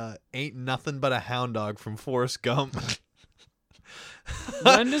be "Ain't Nothing But a Hound Dog" from Forrest Gump.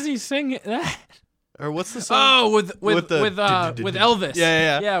 When does he sing that? Or what's the song? Oh, with the Elvis.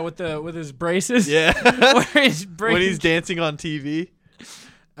 Yeah. Yeah, with his braces. Yeah. Where his braces. When he's dancing on TV.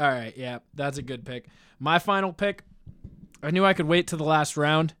 All right, yeah, that's a good pick. My final pick, I knew I could wait to the last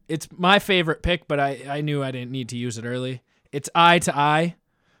round. It's my favorite pick, but I knew I didn't need to use it early. It's Eye to Eye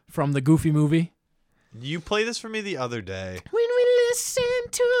from the Goofy movie. You played this for me the other day. When we listen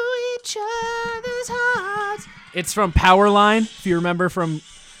to each other's hearts. It's from Powerline, if you remember from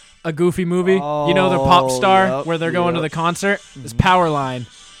a Goofy movie. You know the pop star yep, where they're going to the concert? It's Powerline.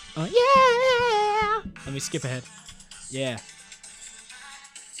 Yeah. Let me skip ahead. Yeah.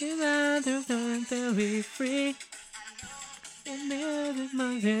 They'll be free.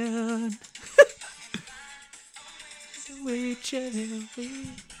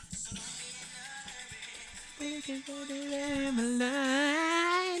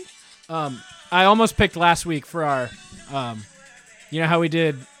 I almost picked last week for our you know how we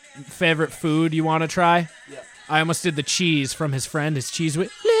did favorite food you want to try? Yeah. I almost did the cheese from his friend, his cheese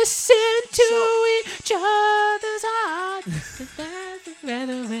with listen to each other's hearts. And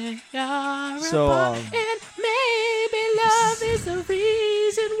maybe love is the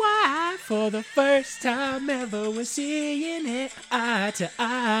reason why for the first time ever we're seeing it eye to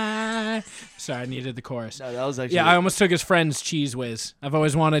eye. Sorry, I needed the chorus. No, that was actually. Yeah, I almost took his friend's Cheese Whiz. I've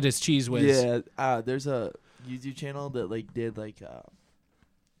always wanted his Cheese Whiz. Yeah, there's a YouTube channel that did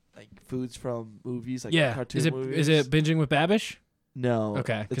foods from movies, cartoon movies. Is it Binging with Babish? No.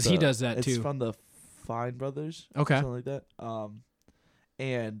 Okay, because he does that too. It's from the Fine Brothers. Okay. Something like that.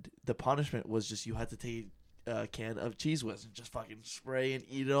 And the punishment was just you had to take a can of Cheese Whiz and just fucking spray and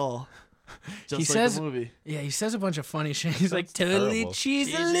eat it all. Just He like says- the movie. Yeah, he says a bunch of funny shit. He's like, Sounds totally terrible.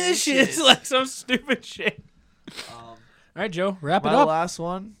 cheese-delicious. Like some stupid shit. All right, Joe, wrap it My up. last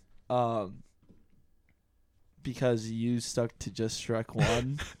one, because you stuck to just Shrek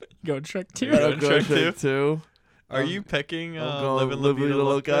 1. Go Shrek 2. Yeah. I'll go Shrek Shrek 2. Are you picking I'm going Livin' La Live Vida Vida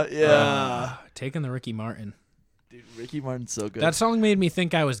Loca? Loca. Yeah. Taking the Ricky Martin. Dude, Ricky Martin's so good. That song made me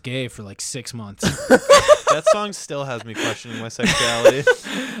think I was gay for like 6 months. That song still has me questioning my sexuality.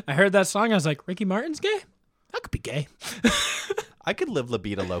 I heard that song. I was like, Ricky Martin's gay? I could be gay. I could live La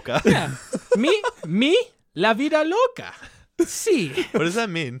Vida Loca. Yeah. me, la vida loca. See. What does that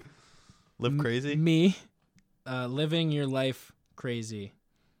mean? Live crazy? Me, living your life crazy.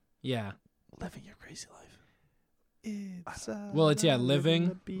 Yeah. living your crazy life. Well, it's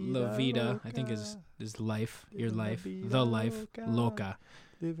living la vida. I think is life, your life, the life, loca.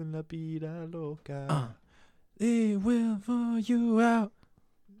 Living La Vida Loca. They will for you out.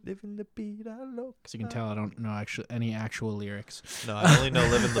 Living La Vida Loca. As you can tell, I don't know any actual lyrics No, I only know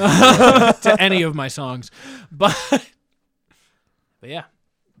Living La Vida Loca. to any of my songs, but yeah.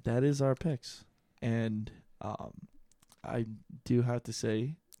 That is our picks, and I do have to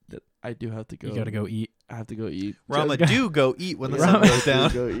say that I do have to go. You gotta go eat. I have to go eat. Rama, do go eat when the Rama- sun goes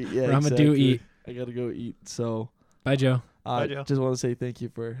down. Go eat. Yeah, Rama, do exactly. eat. I gotta go eat. So Bye, Joe. Bye, I Joe. just want to say thank you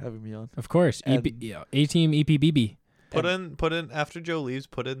for having me on. Of course. And- A-Team EPBB. Put in after Joe leaves.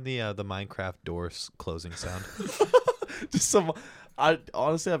 Put in the Minecraft doors closing sound. Just some. I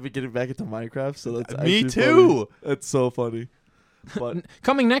honestly I've been getting back into Minecraft, so that's Me actually too. funny. That's so funny. But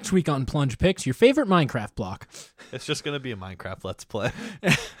Coming next week on Plunge Picks, your favorite Minecraft block. It's just gonna be a Minecraft Let's Play.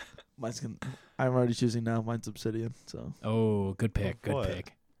 mine's gonna. I'm already choosing now. Mine's Obsidian. So Oh, good pick. Oh, boy. Good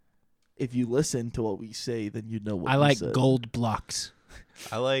pick. if you listen to what we say, then you know what I we like said. gold blocks.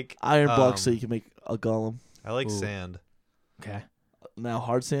 I like Iron blocks so you can make a golem. I like Ooh. sand. Okay. Now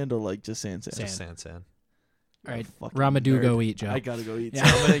hard sand or like just sand. Sand. Just sand. All right. Fucking Ramadou, nerd. go eat, Joe. I gotta go eat. Yeah.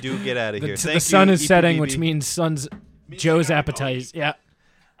 some. Rama, do get out of here. The Thank sun you, is setting, EPBB. which means Joe's appetite. Yeah.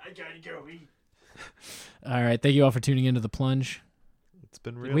 I gotta go eat. All right. Thank you all for tuning into The Plunge. It's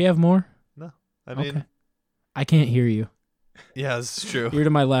been Do real. we have more? I mean, Okay. I can't hear you. yeah, this is true. You're to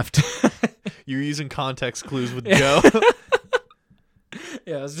my left. You're using context clues with Yeah. Joe.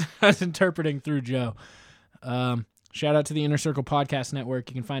 Yeah, I was interpreting through Joe. Shout out to the Inner Circle Podcast Network.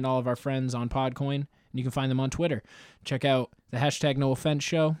 You can find all of our friends on Podcoin, and you can find them on Twitter. Check out the hashtag No Offense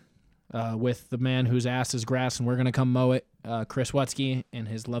Show with the man whose ass is grass, and we're going to come mow it, Chris Wutzke, and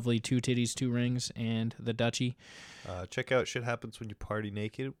his lovely 2 titties, 2 rings, and the Dutchie. Check out Shit Happens When You Party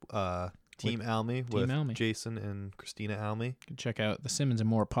Naked. Team Almy with Almy. Jason and Christina Almy. You can check out the Simmons and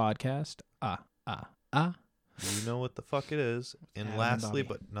More podcast. You know what the fuck it is. And Adam and lastly,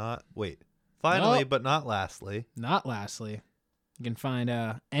 Bobby. but not finally, Nope. but not lastly. Not lastly, you can find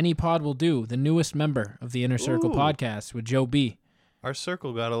Any Pod Will Do, the newest member of the Inner Circle Ooh. Podcast with Joe B. Our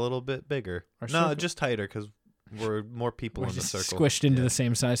circle got a little bit bigger. Our No, circle- just tighter because we're more people We're in the just circle. squished into Yeah. the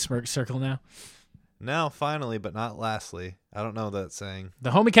same size circle now. Now, finally, but not lastly. I don't know that saying.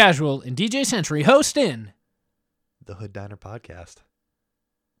 The Homie Casual and DJ Century hosting. The Hood Diner Podcast.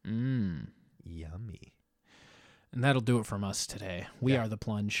 Mm. Yummy. And that'll do it from us today. We Yeah. are The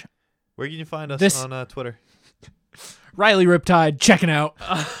Plunge. Where can you find us This- on Twitter? Riley Riptide, checking out.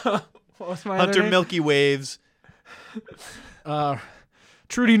 What was my other Hunter name? Milky Waves.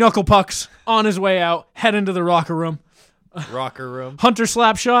 Trudy Knucklepucks on his way out, head into the rocker room. Rocker Room. Hunter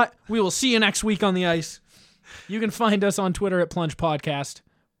Slapshot, we will see you next week on the ice. You can find us on Twitter at Plunge Podcast.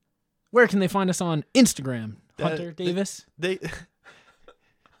 Where can they find us on Instagram? Hunter Davis? They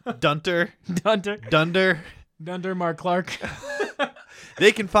Dunter. Dunder, Mark Clark.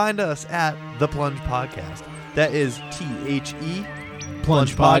 They can find us at The Plunge Podcast. That is THE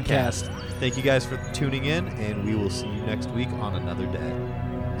Plunge Podcast. Thank you guys for tuning in, and we will see you next week on another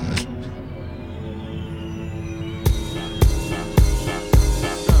day.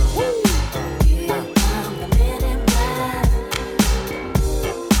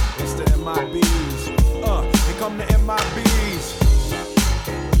 It's the MIBs. Here come the MIBs.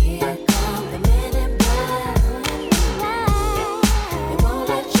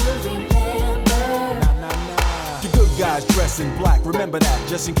 The good guys dress in black, remember that,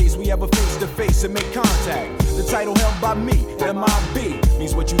 just in case we ever face to face and make contact. The title held by me, MIB,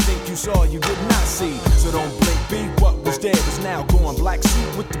 means what you think you saw, you did not see. So don't blink, be what was dead is now gone. Black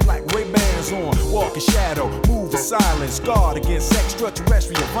suit with the black Ray-Bans on, walk in shadow, move in silence, guard against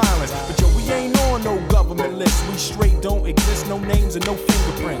extraterrestrial violence. But yo, we ain't on no government list, we straight don't exist, no names and no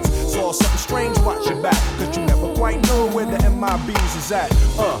fingerprints. Saw something strange, watch your back, cause you never quite know where the MIBs is at.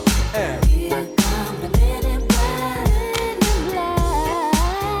 And